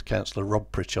Pritchard that it was Councillor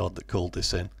Rob Pritchard that called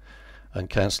this in, and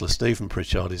Councillor Stephen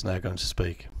Pritchard is now going to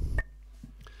speak.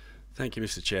 Thank you,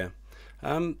 Mr. Chair.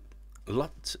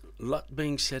 Lot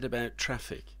being said about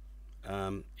traffic.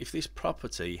 If this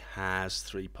property has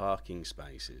 3 parking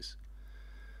spaces,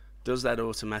 does that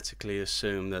automatically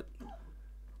assume that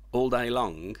all day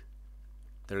long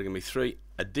there are going to be 3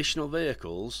 additional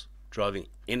vehicles driving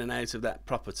in and out of that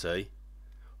property,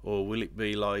 or will it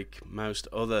be like most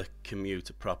other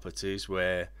commuter properties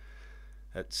where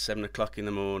at 7 o'clock in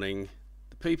the morning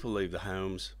the people leave the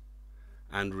homes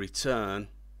and return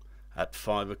at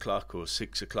 5 o'clock or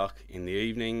 6 o'clock in the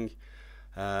evening,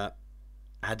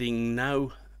 adding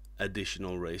no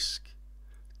additional risk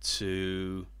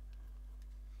to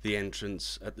the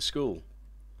entrance at the school?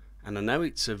 And I know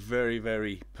it's a very,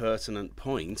 very pertinent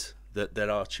point that there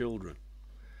are children,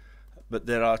 but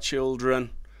there are children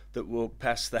that will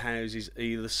pass the houses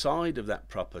either side of that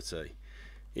property.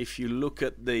 If you look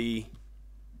at the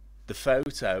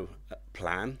photo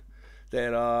plan,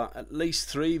 there are at least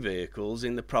 3 vehicles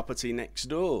in the property next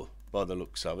door by the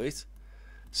looks of it.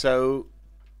 So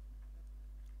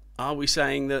are we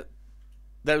saying that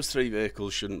those 3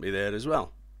 vehicles shouldn't be there as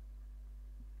well?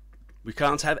 We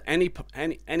can't have any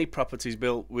properties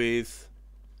built with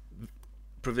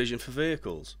provision for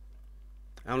vehicles.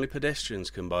 Only pedestrians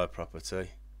can buy a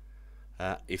property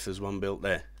if there's one built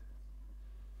there.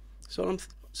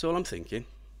 That's all I'm thinking.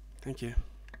 Thank you.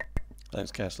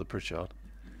 Thanks, Councillor Pritchard. Are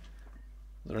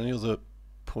there any other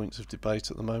points of debate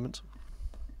at the moment?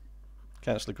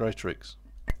 Councillor Greatrix.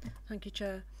 Thank you,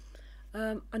 Chair.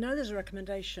 I know there's a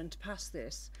recommendation to pass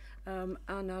this,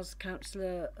 and as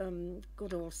Councillor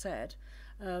Goodall said,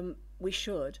 we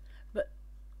should, but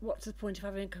what's the point of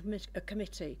having a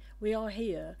committee? We are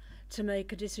here to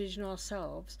make a decision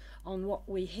ourselves on what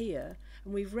we hear,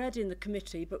 and we've read in the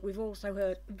committee, but we've also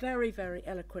heard very, very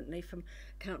eloquently from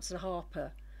Councillor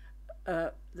Harper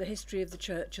the history of the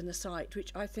church and the site,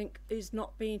 which I think is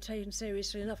not being taken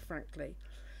seriously enough, frankly.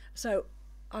 So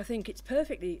I think it's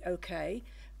perfectly okay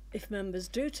if members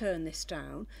do turn this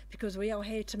down, because we are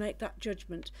here to make that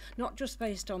judgment, not just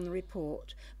based on the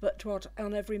report, but what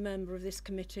on every member of this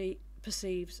committee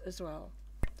perceives as well.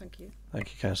 Thank you.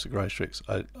 Thank you, Councillor Greatrix.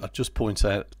 I just point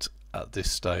out at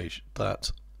this stage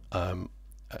that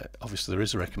obviously there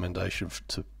is a recommendation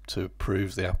to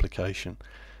approve the application.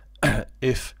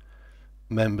 If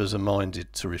members are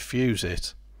minded to refuse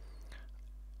it,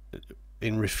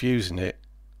 in refusing it,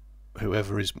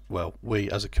 whoever is, well, we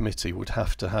as a committee would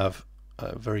have to have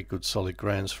very good solid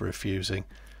grounds for refusing.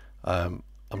 I'm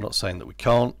not saying that we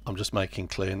can't, I'm just making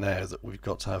clear now that we've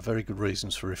got to have very good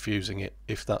reasons for refusing it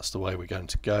if that's the way we're going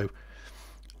to go,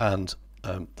 and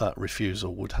that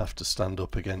refusal would have to stand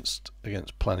up against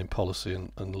planning policy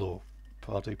and law.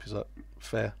 Pardeep, is that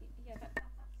fair? Yeah, that's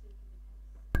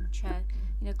absolutely.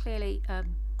 Chair, clearly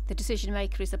the decision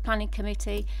maker is the planning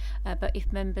committee, but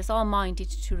if members are minded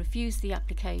to refuse the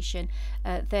application,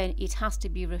 then it has to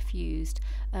be refused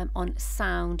on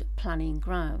sound planning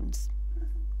grounds.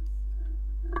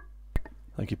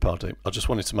 Thank you, Pardeep. I just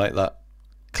wanted to make that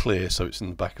clear so it's in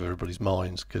the back of everybody's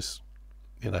minds, because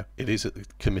it is at the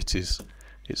committee's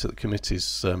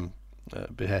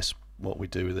behest what we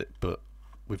do with it, but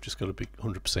we've just got to be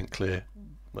 100% clear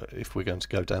if we're going to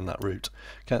go down that route.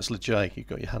 Councillor Jay, you've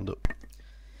got your hand up.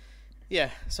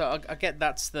 Yeah, so I get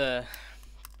that's the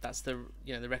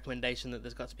the recommendation that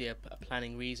there's got to be a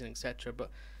planning reason, etc.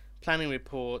 But planning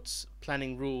reports,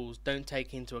 planning rules don't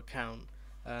take into account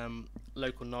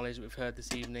local knowledge that we've heard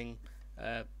this evening,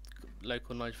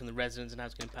 local knowledge from the residents and how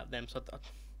it's going to impact them. So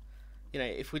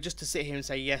if we're just to sit here and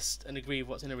say yes and agree with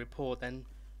what's in a report, then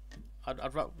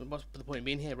what's the point of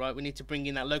being here, right? We need to bring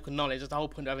in that local knowledge. That's the whole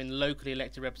point of having locally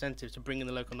elected representatives, to bring in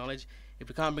the local knowledge. If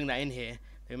we can't bring that in here,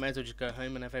 then we may as well just go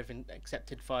home and have everything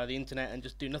accepted via the internet and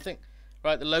just do nothing,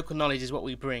 right? The local knowledge is what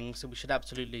we bring, so we should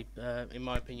absolutely, in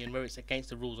my opinion, whether it's against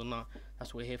the rules or not,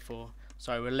 that's what we're here for.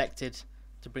 So we're elected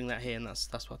to bring that here, and that's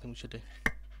what I think we should do.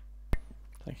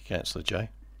 Thank you, Councillor Jay.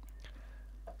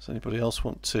 Does anybody else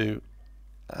want to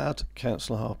add?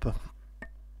 Councillor Harper.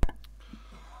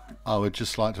 I would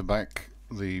just like to back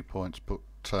the points put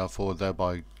forward there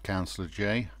by Councillor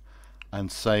Jay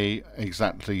and say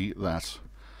exactly that.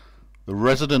 The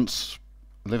residents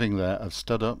living there have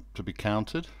stood up to be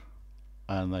counted,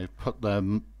 and they've put their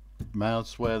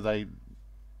mouths where they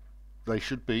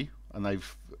should be, and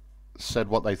they've said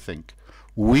what they think.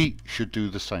 We should do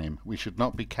the same. We should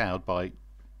not be cowed by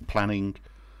planning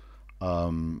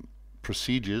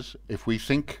procedures. If we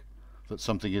think that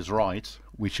something is right,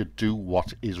 we should do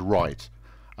what is right.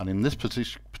 And in this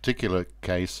particular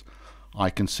case, I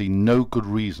can see no good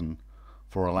reason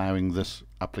for allowing this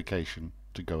application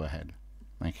to go ahead.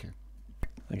 Thank you.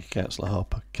 Thank you, Councillor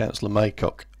Harper. Councillor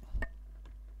Maycock.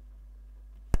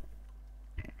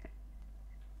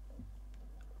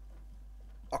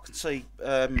 I can see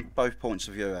both points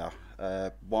of view.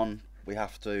 One, we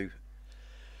have to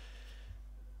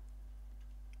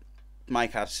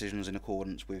make our decisions in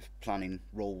accordance with planning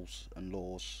rules and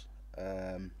laws.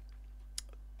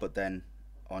 But then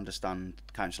I understand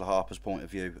Councillor Harper's point of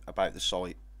view about the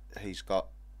site. He's got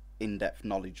in-depth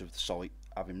knowledge of the site,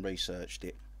 having researched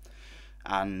it.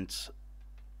 And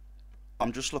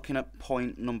I'm just looking at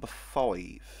point number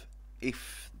 5.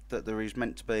 If that there is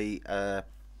meant to be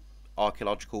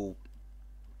archaeological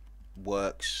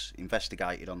works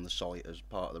investigated on the site as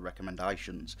part of the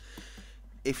recommendations,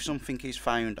 if something is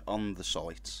found on the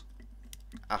site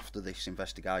after this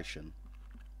investigation,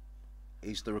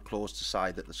 is there a clause to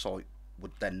say that the site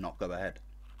would then not go ahead?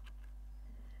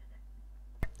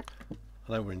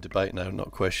 I know we're in debate now,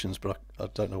 not questions, but I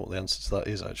don't know what the answer to that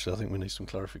is actually. I think we need some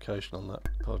clarification on that.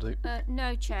 Pardeep?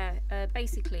 No, Chair.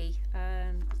 Basically,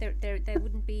 there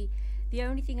wouldn't be. The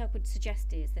only thing I would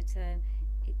suggest is that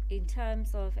in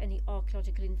terms of any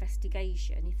archaeological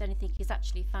investigation, if anything is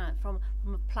actually found from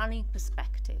a planning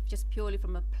perspective, just purely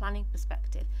from a planning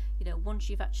perspective, you know, once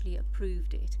you've actually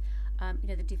approved it, you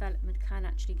know, the development can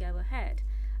actually go ahead,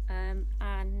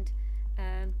 and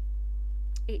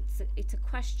it's a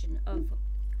question of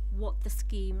what the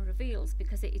scheme reveals,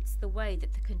 because it's the way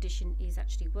that the condition is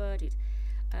actually worded.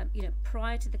 You know,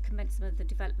 prior to the commencement of the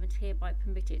development hereby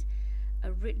permitted,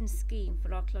 a written scheme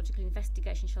for archaeological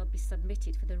investigation shall be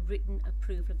submitted for the written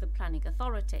approval of the planning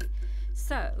authority.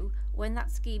 So when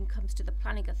that scheme comes to the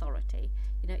planning authority,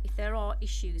 you know, if there are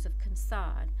issues of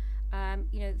concern,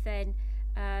 you know, then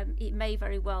it may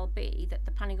very well be that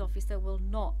the planning officer will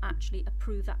not actually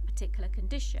approve that particular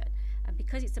condition. And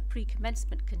because it's a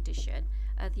pre-commencement condition,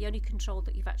 the only control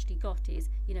that you've actually got is,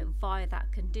 you know, via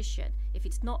that condition. If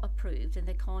it's not approved, then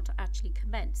they can't actually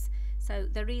commence. So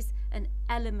there is an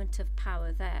element of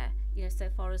power there, you know, so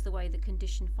far as the way the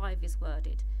condition 5 is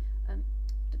worded.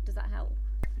 Does that help?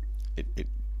 It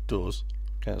does.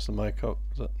 Councillor Maycock,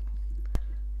 is that?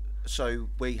 So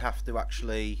we have to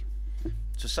actually,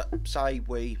 to say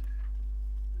we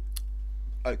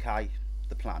okay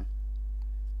the plan,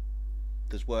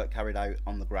 there's work carried out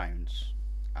on the grounds,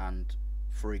 and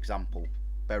for example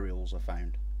burials are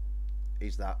found,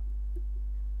 is the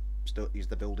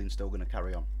building still going to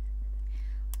carry on?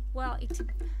 Well, it's a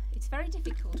very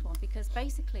difficult one, because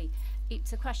basically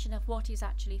it's a question of what is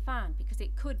actually found, because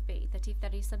it could be that if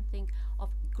there is something of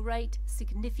great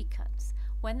significance,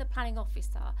 when the planning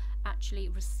officer actually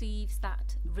receives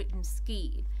that written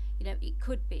scheme, you know, it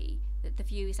could be that the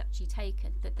view is actually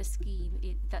taken that the scheme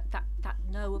is, that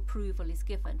no approval is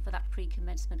given for that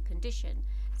pre-commencement condition.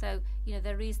 So, you know,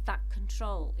 there is that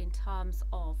control in terms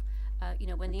of you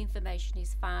know, when the information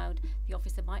is found, the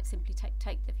officer might simply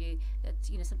take the view that,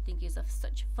 you know, something is of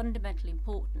such fundamental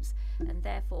importance, and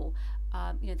therefore,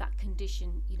 you know, that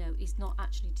condition, you know, is not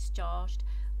actually discharged.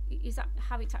 Is that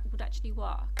how it would actually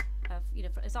work? You know,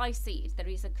 as I see it, there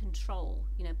is a control,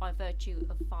 you know, by virtue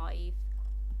of 5.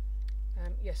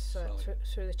 Yes,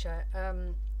 through the chair.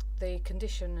 The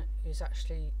condition is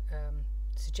actually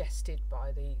suggested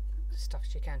by the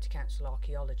Staffordshire County Council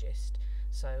archaeologist.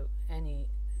 So any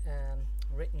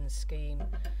written scheme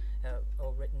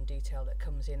or written detail that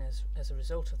comes in as a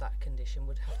result of that condition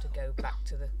would have to go back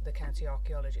to the county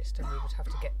archaeologist, and we would have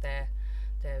to get their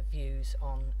views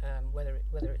on whether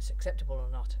it's acceptable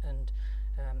or not. And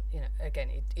you know, again,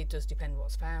 it does depend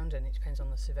what's found, and it depends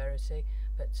on the severity.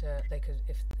 But they could,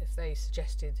 if they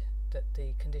suggested that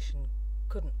the condition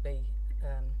couldn't be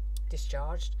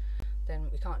discharged, then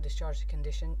we can't discharge the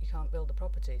condition. You can't build the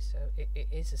property. So it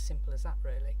is as simple as that,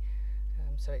 really.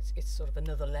 So it's sort of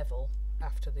another level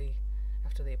after the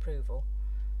approval.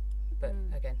 But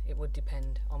again, it would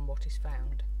depend on what is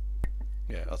found.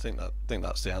 Yeah, I think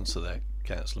that's the answer there,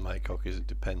 Councillor Maycock. Is it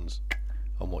depends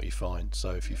on what you find.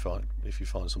 So if you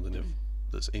find something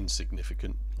that's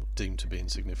insignificant or deemed to be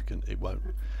insignificant, it won't.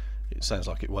 It sounds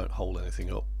like it won't hold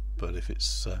anything up. But if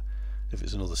it's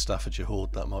another Staffordshire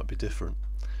hoard, that might be different.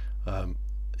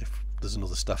 If there's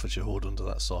another Staffordshire hoard under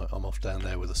that site, I'm off down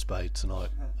there with a spade tonight.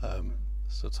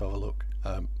 So to have a look.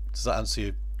 Does that answer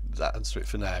you? Does that answer it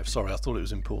for now? Sorry, I thought it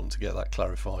was important to get that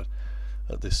clarified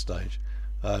at this stage.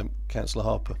 Councillor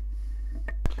Harper.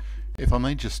 If I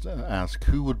may just ask,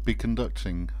 who would be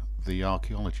conducting the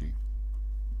archaeology?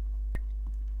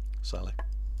 Sally.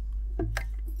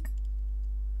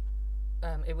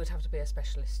 It would have to be a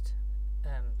specialist.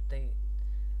 The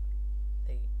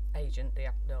agent, the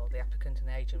applicant and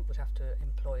the agent would have to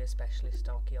employ a specialist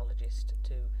archaeologist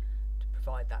to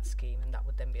provide that scheme, and that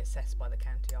would then be assessed by the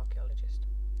county archaeologist.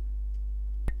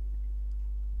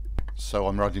 So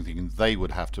I'm right in thinking they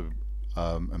would have to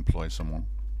employ someone.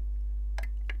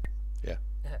 Yeah.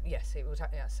 Yes, it would.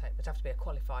 It would have to be a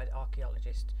qualified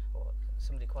archaeologist or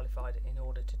somebody qualified in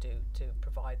order to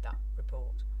provide that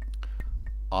report.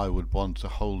 I would want a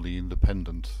wholly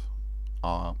independent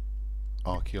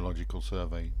archaeological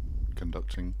survey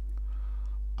conducting,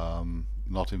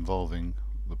 not involving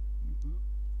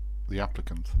the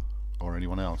applicant or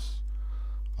anyone else,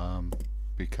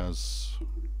 because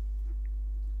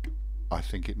I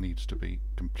think it needs to be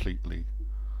completely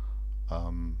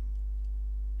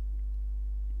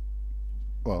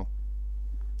well,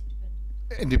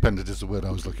 independent is the word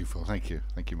I was looking for. Thank you,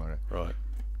 Mario. Right.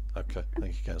 Okay.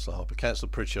 Thank you, Councillor Harper. Councillor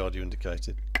Pritchard, you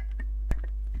indicated.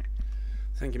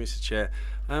 Thank you, Mr. Chair.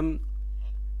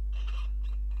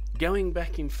 Going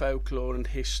back in folklore and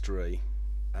history,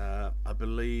 I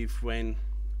believe when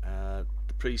the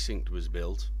precinct was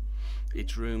built,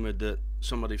 it's rumoured that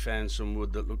somebody found some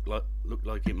wood that looked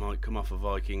like it might come off a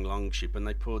Viking longship, and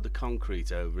they poured the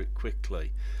concrete over it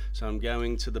quickly. So I'm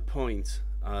going to the point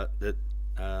that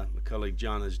my colleague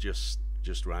John has just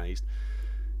raised.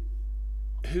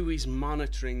 Who is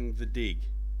monitoring the dig?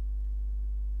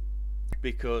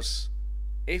 Because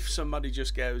if somebody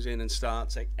just goes in and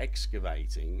starts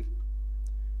excavating,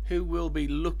 who will be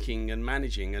looking and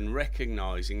managing and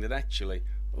recognising that actually,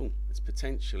 oh, it's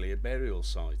potentially a burial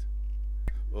site?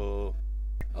 Or,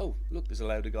 oh, look, there's a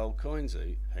load of gold coins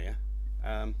here.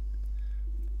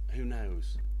 Who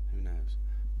knows? Who knows?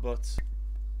 But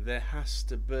there has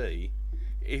to be,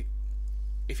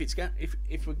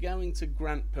 if we're going to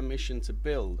grant permission to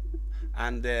build,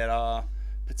 and there are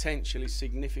potentially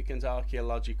significant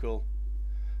archaeological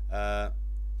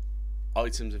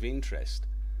items of interest,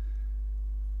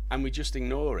 and we just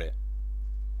ignore it,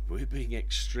 we're being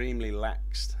extremely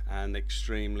laxed and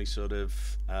extremely sort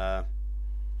of I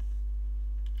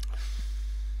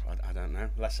don't know,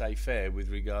 laissez-faire with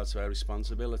regards to our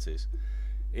responsibilities.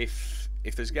 If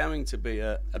there's going to be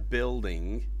a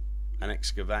building, an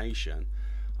excavation,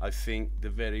 I think the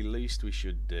very least we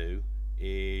should do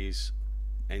is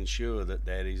ensure that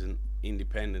there is an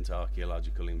independent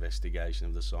archaeological investigation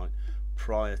of the site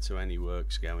prior to any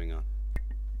works going on.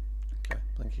 Okay,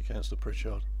 thank you, Councillor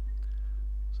Pritchard.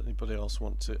 Does anybody else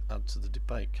want to add to the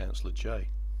debate? Councillor Jay.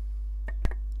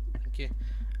 Thank you.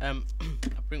 I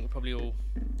think we probably all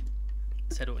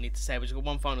said what we need to say. We've just got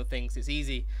one final thing. 'Cause it's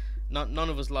easy. None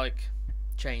of us like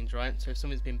change, right? So if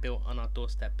something's been built on our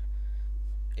doorstep,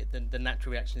 the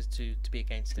natural reaction is to be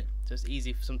against it. So it's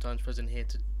easy sometimes for us in here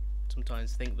to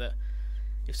sometimes think that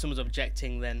if someone's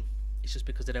objecting, then it's just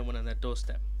because they don't want it on their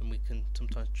doorstep, and we can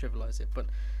sometimes trivialise it. But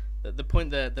the point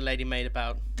the lady made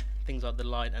about things like the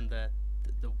light and the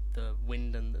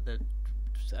wind and the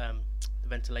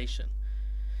ventilation,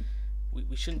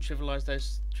 we shouldn't trivialise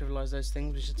those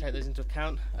things. We should take those into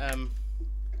account.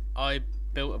 I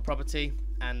built a property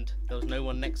and there was no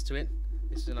one next to it.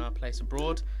 This is in our place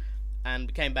abroad, and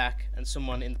we came back and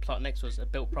someone in the plot next to us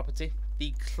had built property.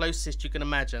 The closest you can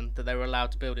imagine that they were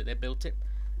allowed to build it, they built it.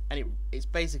 And it's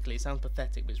basically, it sounds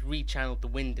pathetic, but it's rechanneled the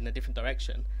wind in a different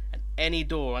direction, and any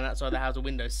door on that side of the house or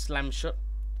window slammed shut,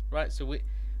 right? So we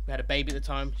had a baby at the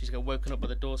time. She's got woken up by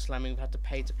the door slamming. We've had to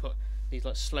pay to put these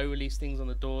like slow release things on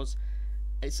the doors.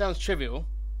 It sounds trivial,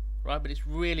 right? But it's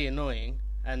really annoying,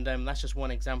 and that's just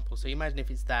one example. So you imagine if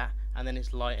it's that, and then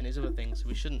it's light and it's other things. So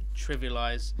we shouldn't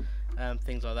trivialise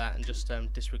things like that and just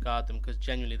disregard them, because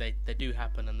genuinely they do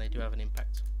happen and they do have an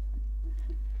impact.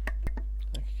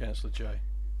 Thank you, Councillor Jay.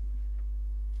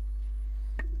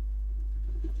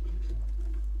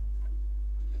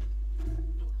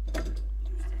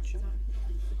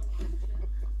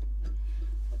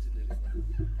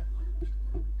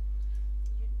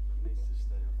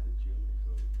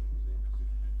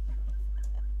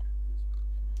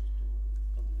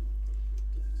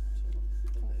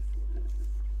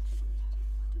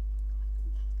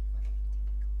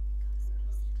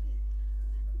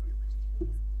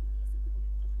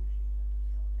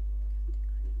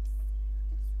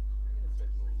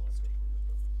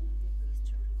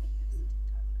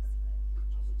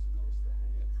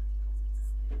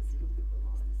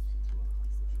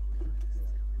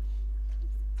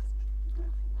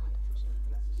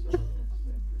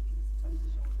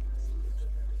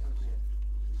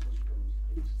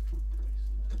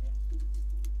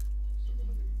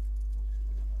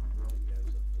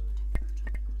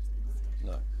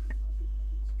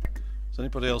 Does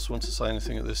anybody else want to say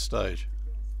anything at this stage?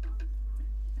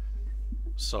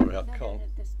 Sorry, I can't.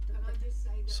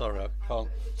 Sorry, I can't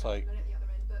take. But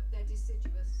they're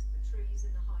deciduous, the trees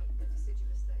and the height, they're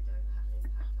deciduous, they don't have an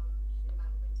impact on the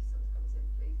amount of winter sun that comes in.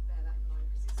 Please bear that in mind,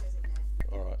 because it says in there,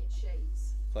 All right. it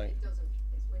shades. It doesn't,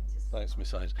 it's winter sun. Thanks,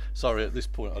 Miss Haynes. Sorry, at this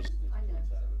point, I just need to I know.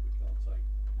 point out that we can't take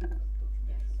contribution from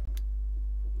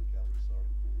public gallery.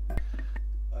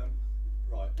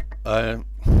 Sorry. Right.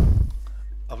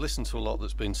 I've listened to a lot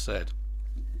that's been said,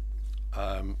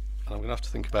 and I'm going to have to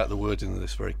think about the wording of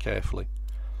this very carefully.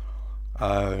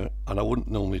 And I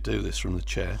wouldn't normally do this from the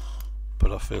chair,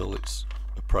 but I feel it's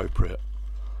appropriate.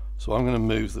 So I'm going to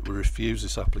move that we refuse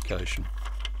this application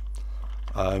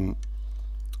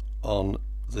on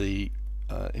the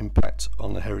impact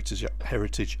on the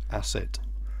heritage asset,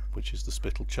 which is the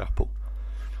Spittal Chapel.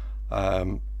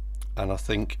 And I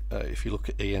think if you look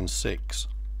at EN6,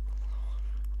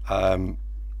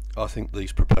 I think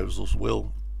these proposals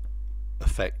will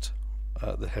affect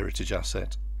the heritage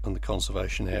asset and the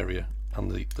conservation area and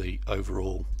the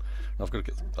overall.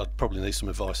 I'd probably need some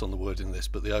advice on the wording of this,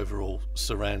 but the overall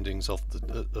surroundings of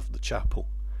the chapel.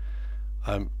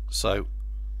 So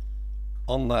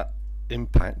on that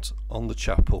impact on the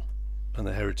chapel and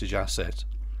the heritage asset,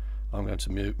 I'm going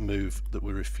to move that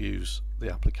we refuse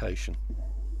the application,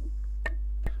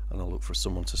 and I'll look for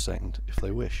someone to second if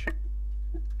they wish.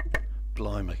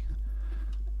 Blimey,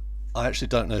 I actually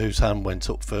don't know whose hand went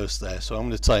up first there, so I'm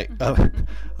going to take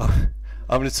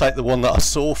I'm going to take the one that I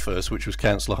saw first, which was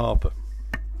Councillor Harper.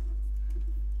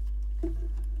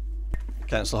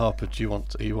 Councillor Harper,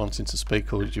 are you wanting to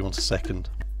speak, or do you want a second?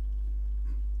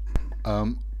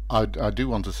 I do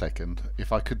want a second.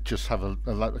 If I could just have a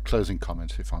closing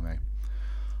comment, if I may.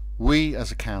 We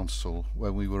as a council,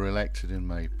 when we were elected in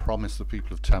May, promised the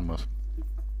people of Tamworth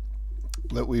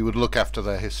that we would look after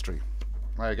their history.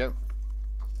 There you go.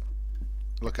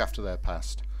 Look after their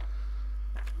past.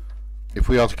 If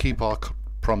we are to keep our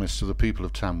promise to the people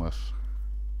of Tamworth,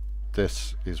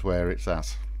 this is where it's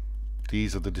at.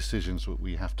 These are the decisions that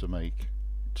we have to make.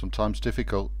 Sometimes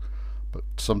difficult, but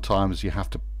sometimes you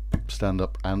have to stand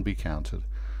up and be counted.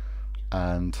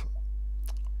 And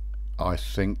I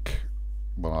think,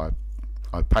 well,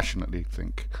 I passionately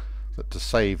think that to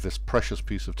save this precious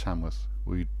piece of Tamworth,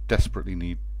 we desperately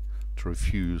need to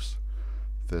refuse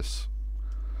this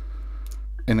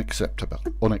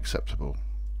unacceptable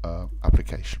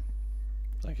application.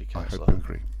 Thank you, I Councillor. hope you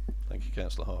agree. Thank you,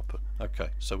 Councillor Harper. Okay,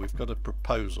 so we've got a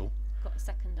proposal. Got a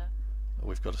seconder.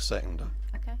 We've got a seconder.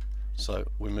 Okay. So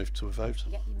we move to a vote.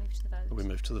 Yeah, you move to the vote. We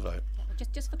move to the vote. Yeah, well,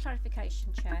 just for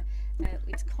clarification, Chair,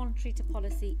 it's contrary to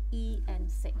policy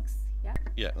EN6. Yeah.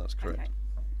 Yeah, that's correct. Okay.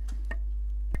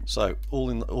 So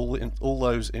all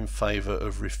those in favour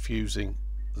of refusing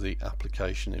the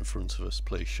application in front of us,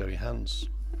 please show your hands.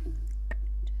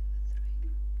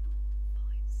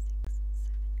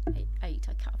 8.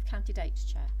 I've counted 8,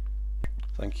 Chair.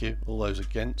 Thank you. All those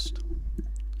against?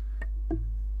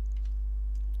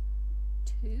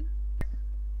 2.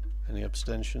 Any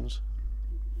abstentions?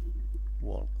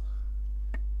 1.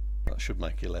 That should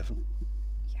make 11.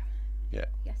 Yeah. Yeah.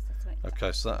 Yes, that's right.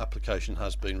 Okay, so that application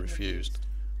has been refused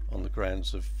on the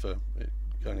grounds of it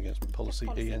going against policy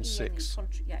EN6.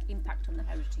 Yeah, impact on the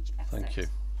heritage asset. Thank you.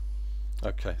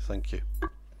 Okay, thank you.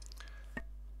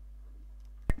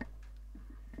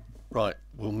 Right,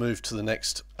 we'll move to the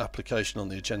next application on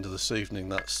the agenda this evening.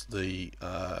 That's the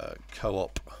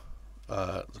co-op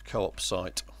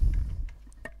site.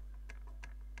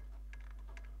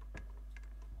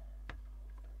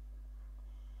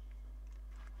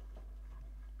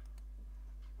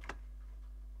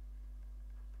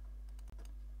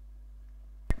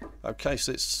 Okay,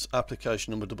 so it's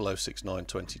application number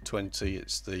 0069/2020.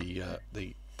 It's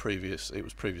the previous. It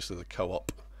was previously the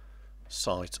co-op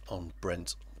site on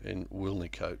Brent in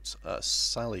Wilnecote.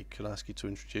 Sally, could I ask you to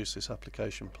introduce this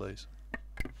application, please?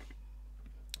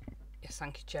 Yes,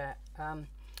 thank you, Chair.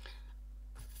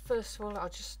 First of all, I'll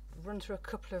just run through a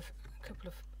couple of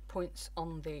points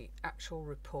on the actual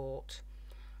report.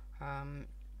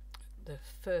 The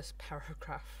first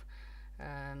paragraph,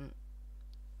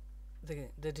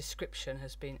 the description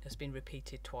has been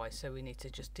repeated twice, so we need to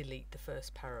just delete the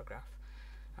first paragraph.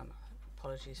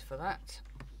 Apologies for that.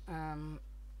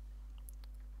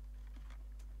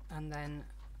 And then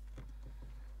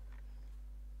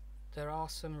there are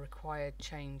some required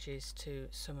changes to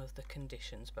some of the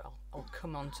conditions, but I'll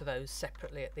come on to those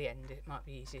separately at the end. It might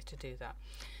be easier to do that.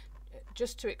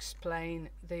 Just to explain,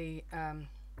 the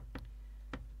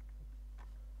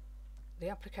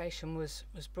application was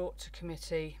brought to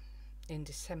committee in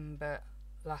December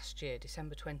last year,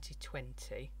 December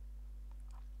 2020,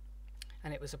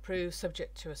 and it was approved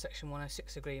subject to a Section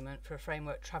 106 agreement for a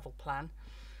framework travel plan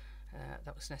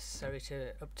that was necessary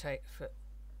to uptake for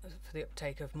the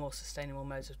uptake of more sustainable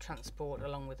modes of transport,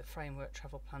 along with a framework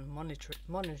travel plan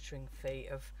monitoring fee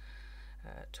of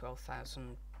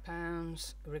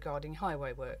 £12,000 regarding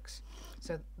highway works.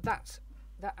 So that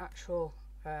actual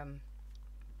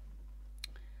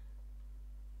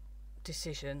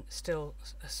decision still,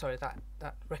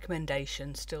 that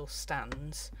recommendation still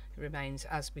stands. It remains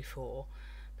as before,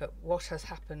 but what has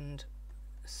happened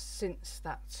since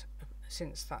that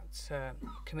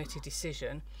committee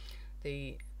decision,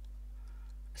 the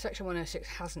Section 106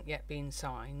 hasn't yet been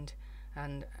signed,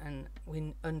 and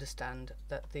we understand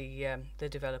that the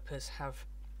developers have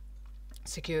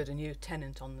secured a new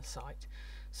tenant on the site.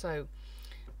 So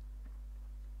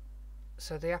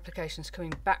the application is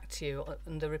coming back to you,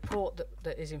 and the report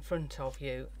that is in front of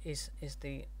you is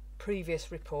the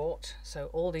previous report. So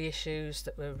all the issues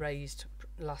that were raised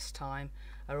last time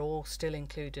are all still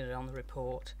included on the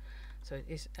report. So it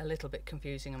is a little bit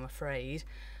confusing, I'm afraid.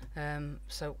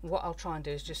 So what I'll try and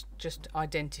do is just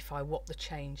identify what the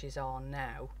changes are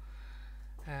now.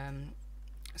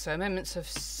 So amendments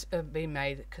have been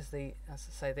made because, as I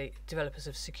say, the developers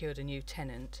have secured a new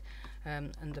tenant,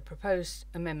 and the proposed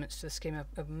amendments to the scheme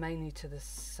are mainly to the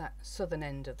southern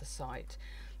end of the site.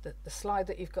 The slide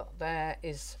that you've got there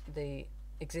is the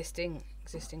existing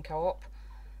co-op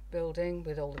building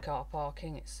with all the car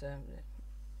parking. It's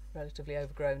relatively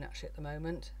overgrown actually at the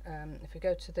moment. If we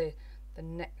go to the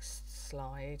next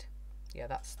slide, yeah,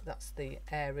 that's the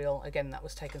aerial. Again, that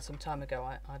was taken some time ago,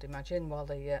 I'd imagine, while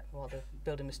the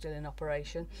building was still in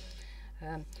operation.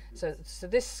 So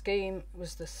this scheme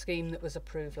was the scheme that was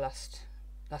approved last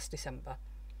December,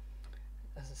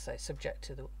 as I say, subject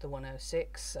to the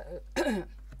 106. So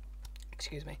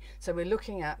excuse me. So we're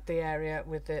looking at the area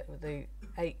with the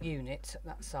 8 units at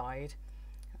that side.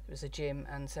 It was a gym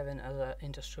and 7 other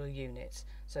industrial units.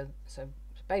 So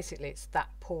basically, it's that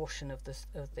portion of the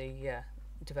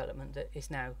development that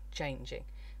is now changing.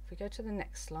 If we go to the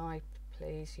next slide,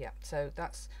 please. Yeah. So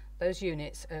those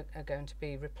units are going to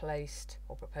be replaced,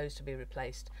 or proposed to be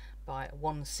replaced, by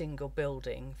one single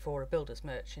building for a builder's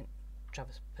merchant,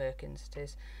 Travis Perkins it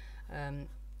is,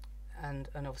 and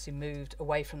obviously moved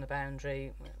away from the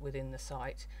boundary within the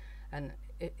site. And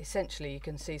essentially you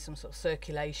can see some sort of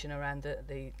circulation around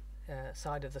the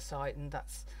side of the site, and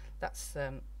that's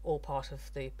all part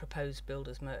of the proposed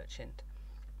builder's merchant.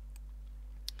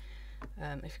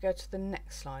 If you go to the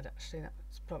next slide, actually,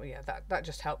 that's probably, yeah, that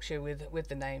just helps you with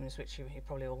the names, which you're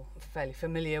probably all fairly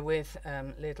familiar with.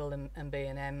 Lidl and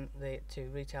B&M, the 2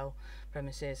 retail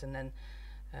premises, and then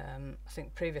I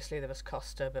think previously there was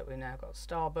Costa, but we've now got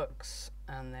Starbucks,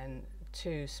 and then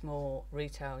 2 small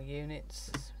retail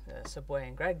units, Subway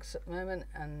and Greggs at the moment,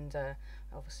 and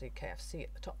obviously KFC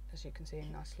at the top, as you can see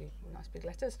in nice big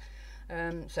letters.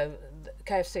 So the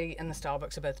KFC and the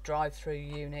Starbucks are both drive-through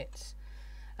units,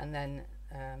 and then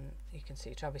you can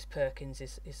see Travis Perkins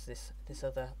is this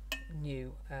other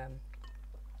new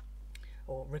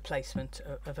or replacement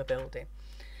of a building.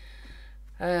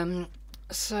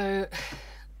 So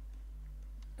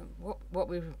what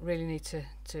we really need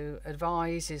to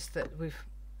advise is that we've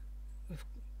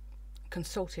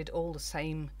consulted all the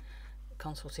same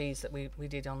consultees that we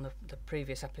did on the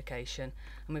previous application,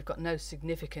 and we've got no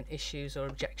significant issues or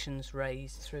objections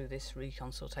raised through this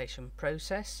reconsultation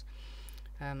process.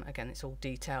 Again, it's all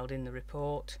detailed in the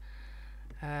report.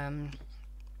 There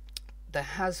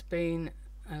has been,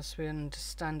 as we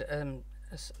understand, a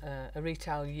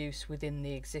retail use within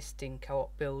the existing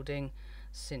co-op building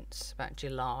since about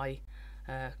July.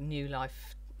 New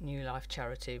Life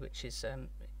charity, which is a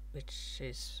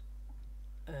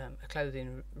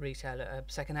clothing retailer, a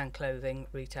second-hand clothing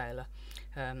retailer,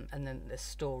 and then there's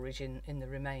storage in the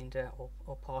remainder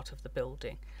or part of the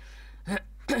building.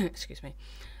 Excuse me.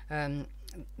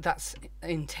 That's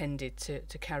intended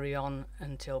to carry on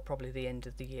until probably the end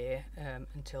of the year,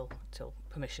 until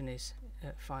permission is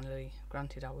finally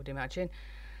granted, I would imagine.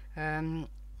 And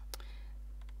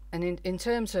in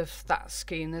terms of that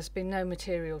scheme, there's been no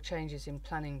material changes in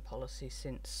planning policy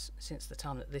since the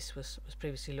time that this was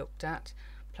previously looked at.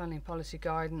 Planning policy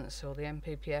guidance, or the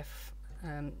MPPF,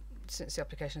 since the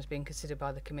application has been considered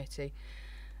by the committee,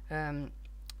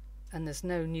 and there's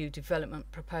no new development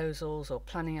proposals or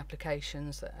planning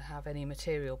applications that have any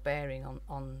material bearing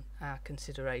on our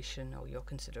consideration or your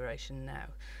consideration now.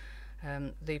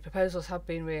 The proposals have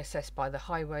been reassessed by the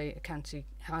county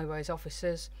highways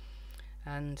officers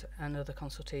and other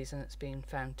consultees, and it's been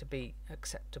found to be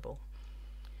acceptable.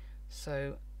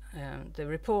 So the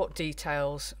report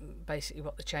details basically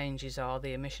what the changes are: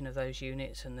 the omission of those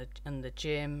units and the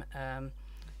gym,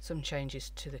 some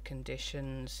changes to the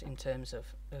conditions in terms of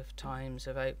times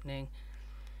of opening,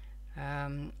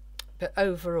 but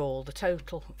overall the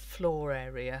total floor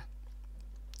area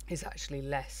is actually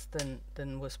less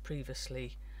than was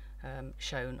previously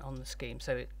shown on the scheme.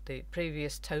 So the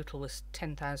previous total was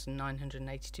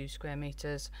 10,982 square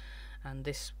metres, and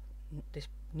this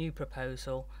new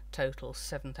proposal totals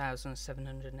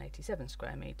 7,787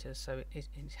 square metres, so it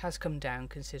has come down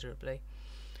considerably.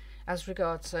 As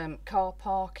regards car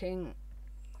parking,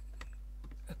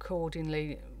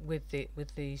 accordingly with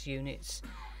these units,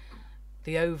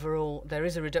 there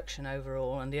is a reduction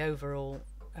overall, and the overall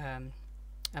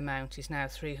amount is now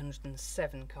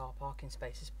 307 car parking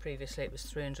spaces. Previously it was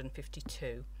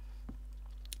 352,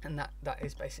 and that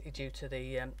is basically due to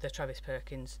the Travis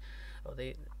Perkins, or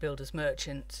the builders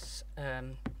merchants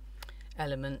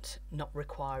element, not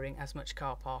requiring as much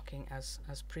car parking as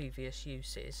previous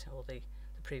uses, or the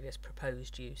previous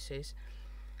proposed uses.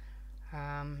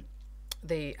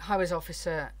 The highways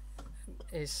officer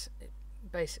is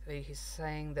basically, he's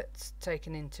saying that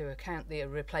taking into account the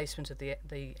replacement of the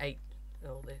 8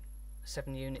 or the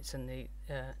 7 units and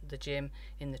the gym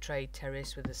in the trade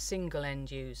terrace with a single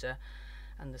end user,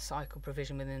 and the cycle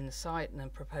provision within the site, and then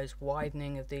proposed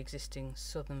widening of the existing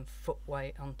southern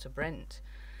footway onto Brent,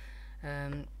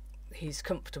 he's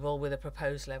comfortable with a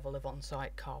proposed level of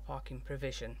on-site car parking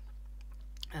provision,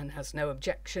 and has no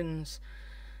objections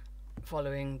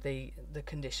following the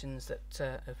conditions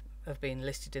that have been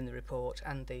listed in the report,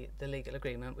 and the legal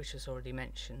agreement which was already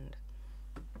mentioned.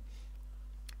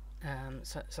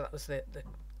 So that was the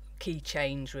key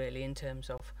change really in terms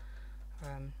of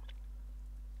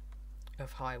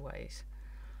highways.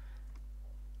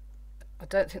 I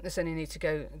don't think there's any need to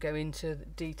go into the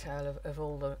detail of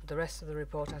all the rest of the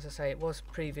report. As I say, it was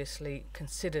previously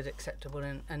considered acceptable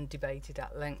and debated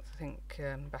at length, I think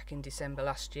back in December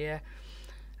last year.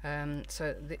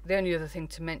 So the only other thing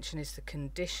to mention is the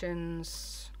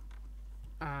conditions.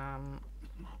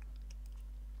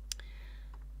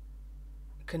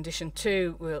 Condition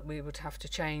 2 we would have to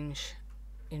change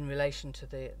in relation to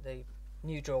the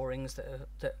new drawings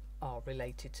that are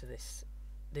related to this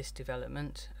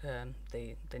development,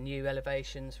 the new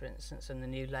elevations, for instance, and the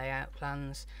new layout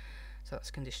plans. So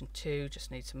that's condition 2, just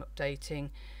needs some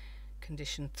updating.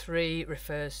 Condition 3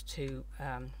 refers to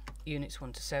units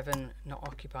 1 to 7 not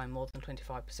occupying more than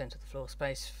 25% of the floor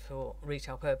space for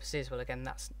retail purposes. Well, again,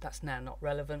 that's now not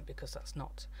relevant, because that's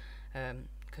not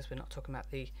because we're not talking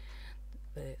about the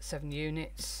 7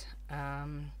 units.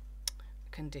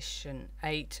 Condition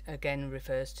 8 again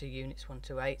refers to units 1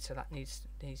 to 8, so that needs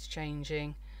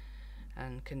changing.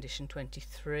 And condition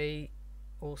 23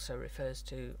 also refers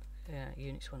to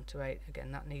units 1 to 8.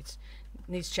 Again, that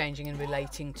needs changing and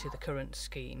relating to the current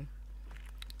scheme.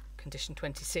 Condition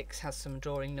 26 has some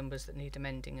drawing numbers that need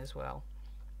amending as well.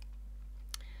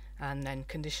 And then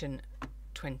condition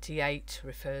 28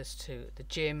 refers to the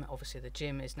gym. Obviously the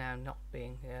gym is now not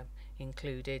being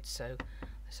included, so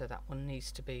that one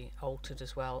needs to be altered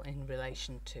as well in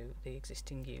relation to the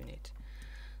existing unit.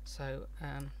 So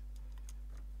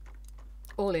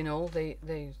all in all, the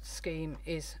scheme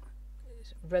is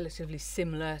relatively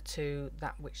similar to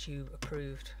that which you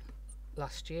approved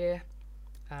last year,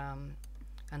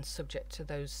 and subject to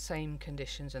those same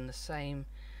conditions and the same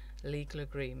legal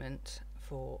agreement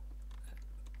for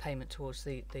payment towards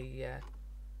the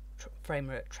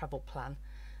framework travel plan.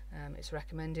 It's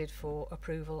recommended for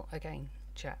approval again,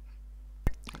 Chair.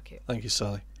 Thank you. Thank you,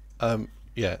 Sally.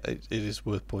 Yeah, it is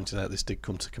worth pointing out this did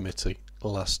come to committee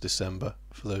last December,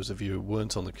 for those of you who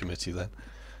weren't on the committee then,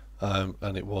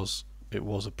 and it was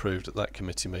approved at that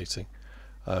committee meeting,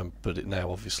 but it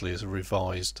now obviously is a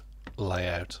revised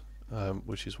layout,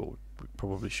 which is what we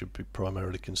probably should be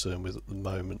primarily concerned with at the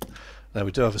moment. Now,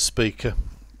 we do have a speaker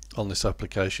on this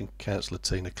application, Councillor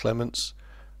Tina Clements.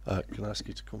 Can I ask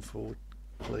you to come forward,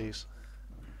 please?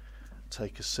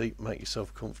 Take a seat, make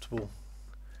yourself comfortable.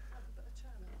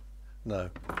 No,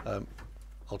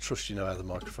 I'll trust you know how the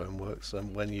microphone works,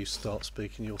 and when you start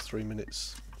speaking, your 3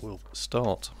 minutes will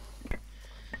start.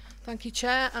 Thank you,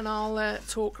 Chair, and I'll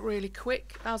talk really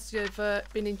quick. As you've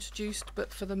been introduced,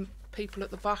 but for the people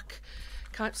at the back,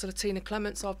 Councillor Tina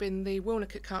Clements. I've been the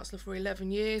Wilnecote Councillor for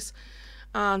 11 years,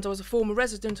 and I was a former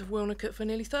resident of Wilnecote for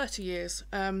nearly 30 years.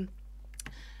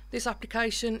 This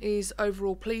application is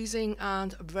overall pleasing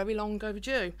and very long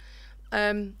overdue.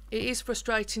 It is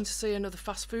frustrating to see another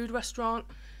fast food restaurant.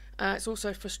 It's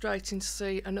also frustrating to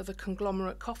see another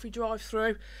conglomerate coffee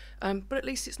drive-through, but at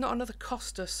least it's not another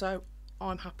Costa, so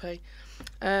I'm happy.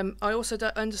 I also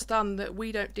don't understand that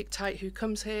we don't dictate who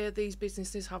comes here. These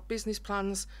businesses have business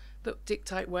plans that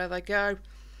dictate where they go.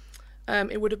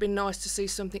 It would have been nice to see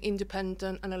something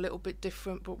independent and a little bit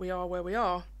different, but we are where we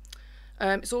are.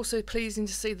 It's also pleasing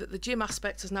to see that the gym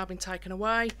aspect has now been taken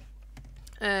away,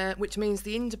 which means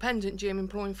the independent gym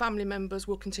employing family members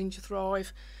will continue to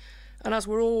thrive. And as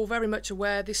we're all very much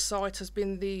aware, this site has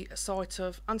been the site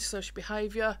of antisocial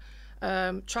behaviour.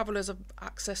 Travellers have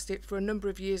accessed it for a number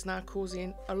of years now,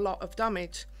 causing a lot of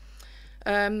damage.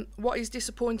 What is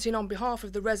disappointing on behalf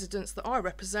of the residents that I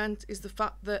represent is the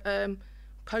fact that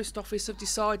Post Office have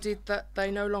decided that they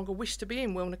no longer wish to be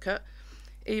in Wilnecote.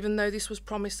 even though this was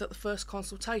promised at the first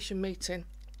consultation meeting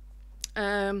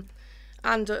and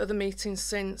at other meetings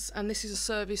since. And this is a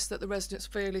service that the residents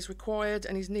feel is required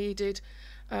and is needed,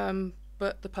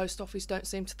 but the post office don't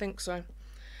seem to think so.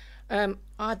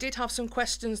 I did have some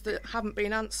questions that haven't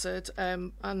been answered,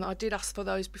 and I did ask for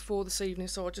those before this evening,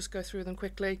 so I'll just go through them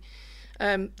quickly.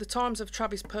 The times of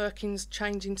Travis Perkins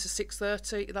changing to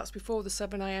 6:30, that's before the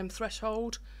 7 AM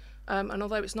threshold, and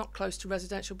although it's not close to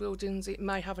residential buildings, it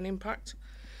may have an impact.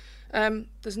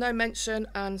 There's no mention,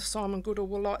 and Simon Goodall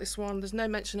will like this one, there's no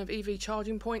mention of EV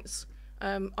charging points.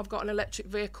 I've got an electric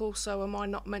vehicle, so am I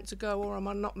not meant to go or am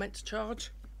I not meant to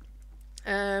charge?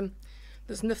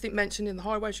 There's nothing mentioned in the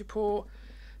highways report.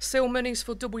 Still monies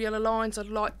for double yellow lines. I'd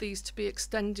like these to be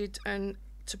extended and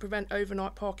to prevent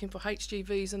overnight parking for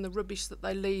HGVs and the rubbish that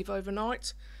they leave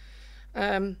overnight.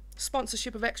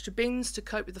 Sponsorship of extra bins to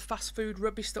cope with the fast food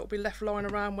rubbish that will be left lying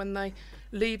around when they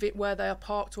leave it where they are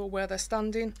parked or where they're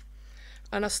standing.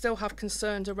 And I still have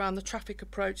concerns around the traffic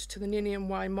approach to the Ninian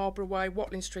Way, Marlborough Way,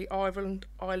 Watling Street Island.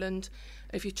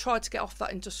 If you try to get off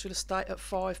that industrial estate at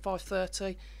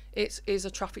 5:30, it is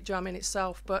a traffic jam in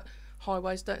itself, but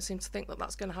highways don't seem to think that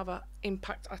that's going to have an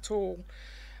impact at all.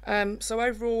 So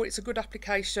overall, it's a good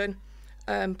application,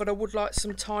 but I would like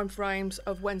some time frames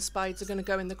of when spades are going to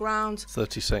go in the ground.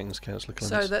 30 seconds, Councillor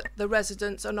Clements. So that the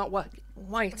residents are not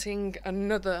waiting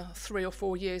another 3 or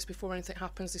 4 years before anything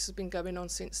happens. This has been going on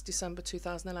since December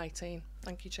 2018.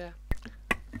 Thank you, Chair.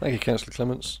 Thank you, Councillor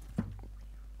Clements.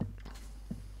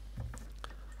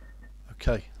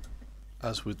 Okay,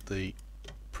 as with the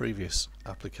previous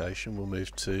application, we'll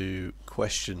move to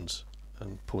questions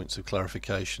and points of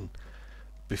clarification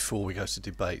before we go to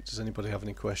debate. Does anybody have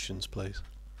any questions, please?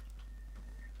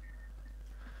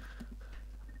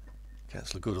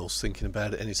 Councillor Goodall's thinking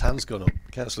about it and his hand's gone up.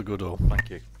 Councillor Goodall. Thank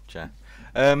you, Chair.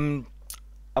 Am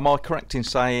I correct in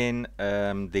saying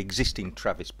the existing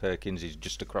Travis Perkins is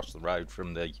just across the road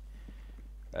from the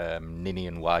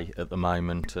Ninian Way at the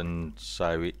moment, and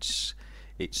so it's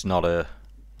not a,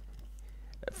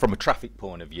 from a traffic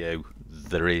point of view,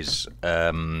 there is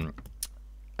going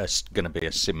to be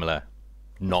a similar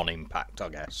non-impact, I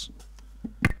guess.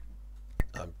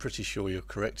 I'm pretty sure you're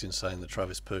correct in saying that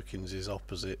Travis Perkins is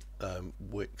opposite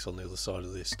Wicks on the other side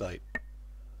of the estate.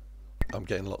 I'm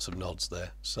getting lots of nods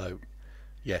there, so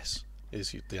yes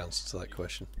is the answer to that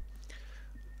question.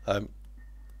 I'll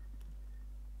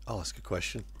ask a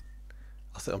question.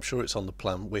 I'm sure it's on the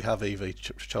plan. We have EV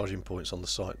charging points on the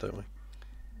site, don't we?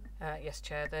 Yes,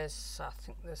 Chair. I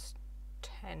think there's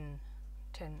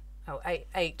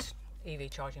 8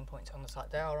 EV charging points on the site.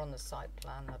 They are on the site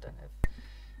plan. I don't know if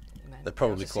you meant they're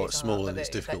probably to quite see small them, and it's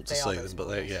difficult to see them, but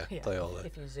they are there.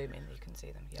 If you zoom in, you can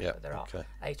see them. Yeah, Yeah, but there are okay.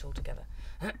 8 altogether.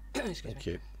 Thank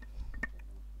you.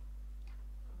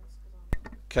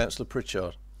 Councillor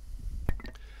Pritchard.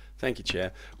 Thank you,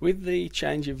 Chair. With the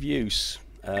change of use,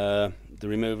 the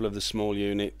removal of the small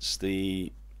units,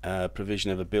 the provision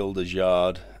of a builder's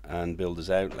yard and builder's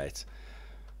outlet,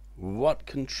 what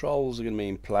controls are going to be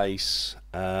in place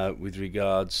with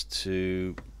regards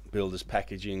to builders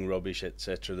packaging rubbish,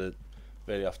 etc., that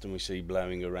very often we see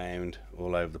blowing around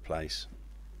all over the place?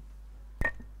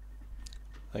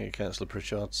 Thank you, Councillor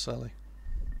Pritchard. Sally.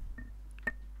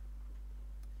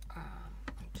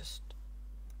 I'm just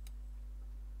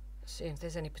seeing if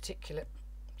there's any particular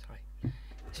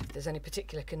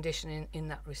condition in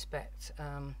that respect.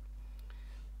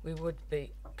 We would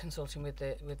be consulting with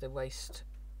the waste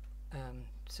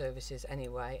services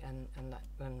anyway, and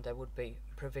there would be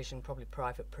provision, probably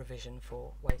private provision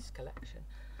for waste collection.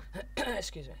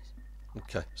 Excuse me.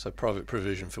 Okay, so private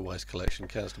provision for waste collection.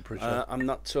 Councillor Pritchard. I'm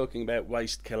not talking about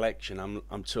waste collection.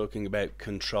 I'm talking about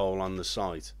control on the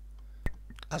site.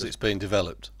 As it's being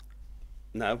developed.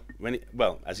 No,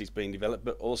 as it's being developed,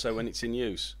 but also when it's in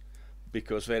use,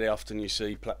 because very often you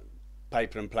see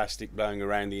paper and plastic blowing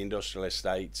around the industrial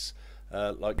estates,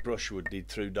 like Brushwood did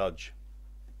through Dodge.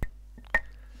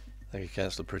 Thank you,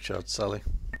 Councillor Pritchard. Sally.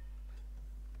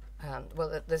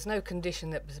 Well, there's no condition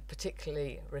that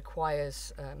particularly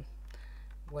requires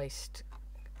waste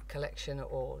collection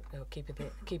or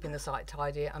keeping the site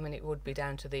tidy. I mean, it would be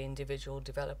down to the individual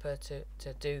developer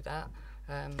to do that,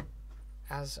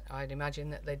 as I'd imagine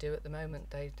that they do at the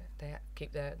moment. They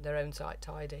keep their own site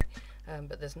tidy,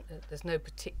 but there's no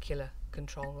particular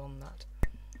control on that.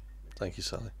 Thank you,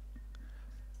 Sally.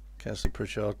 Councillor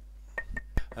Pritchard.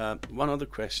 One other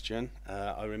question.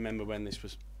 I remember when this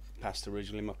was passed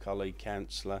originally, my colleague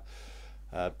Councillor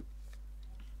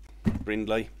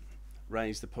Brindley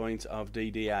raised the point of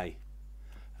DDA,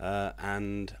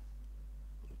 and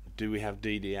do we have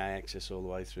DDA access all the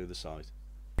way through the site?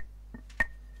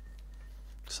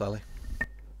 Sally.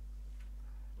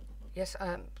 Yes,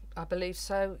 I believe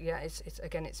so. Yeah, it's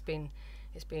again, it's been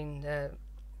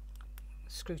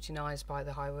scrutinised by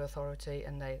the Highway Authority,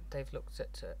 and they've looked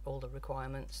at all the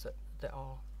requirements that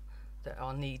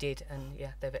are needed, and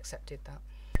yeah, they've accepted that.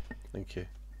 Thank you.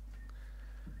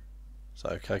 So,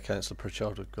 okay, Councillor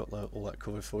Pritchard, we've got all that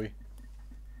covered for you.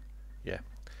 Yeah.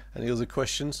 Any other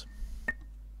questions?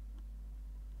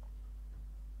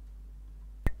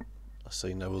 I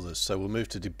see no others. So we'll move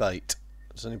to debate.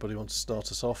 Does anybody want to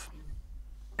start us off?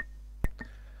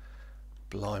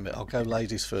 Blimey, I'll go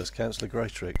ladies first. Councillor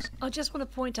Greatrix. I just want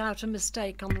to point out a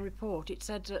mistake on the report. It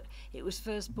said that it was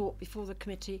first brought before the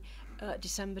committee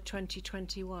December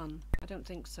 2021. I don't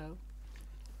think so.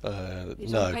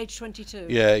 It's no. on page 22.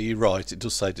 Yeah, you're right. It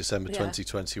does say December Yeah.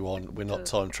 2021. We're not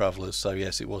time travellers, so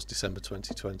yes, it was December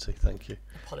 2020. Thank you.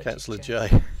 Apologies, Councillor Chair.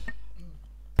 J.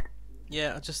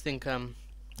 Yeah, I just think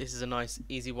this is a nice,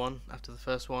 easy one after the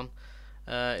first one.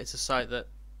 It's a site that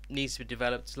needs to be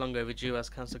developed. It's long overdue, as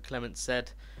Councillor Clement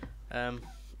said.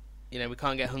 You know, we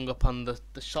can't get hung up on the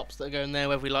shops that are going there,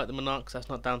 whether we like them or not, because that's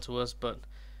not down to us, but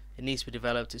it needs to be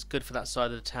developed. It's good for that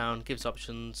side of the town, gives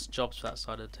options, jobs for that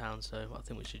side of the town, so I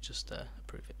think we should just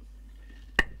approve it.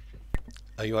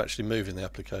 Are you actually moving the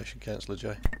application, Councillor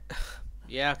J?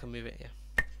 Yeah, I can move it,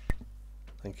 yeah.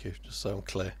 Thank you, just so I'm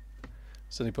clear.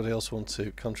 Does anybody else want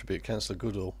to contribute? Councillor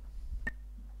Goodall.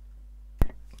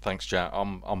 Thanks, Jack.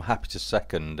 I'm happy to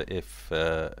second if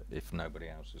nobody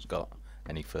else has got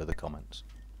any further comments.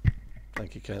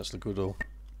 Thank you, Councillor Goodall.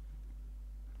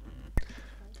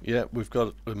 Yeah, we've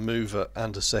got a mover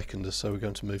and a seconder, so we're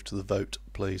going to move to the vote,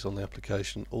 please, on the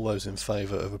application. All those in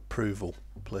favour of approval,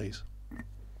 please.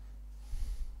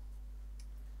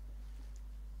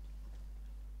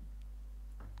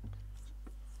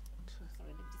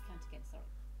 Sorry, the discount again, sorry.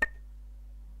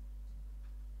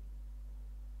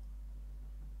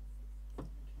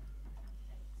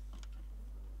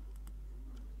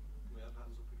 We have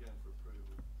hands up again for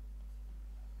approval.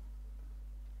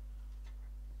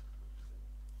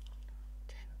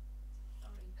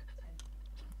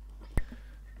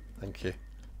 Thank you.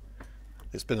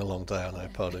 It's been a long day, I know,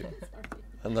 Paddy.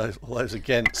 And all those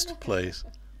against, please.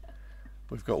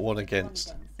 We've got one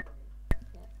against.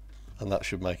 And that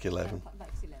should make 11.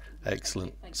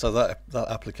 Excellent. So that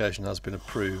application has been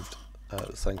approved.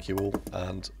 Thank you all.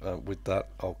 And with that,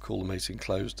 I'll call the meeting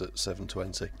closed at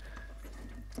 7:20.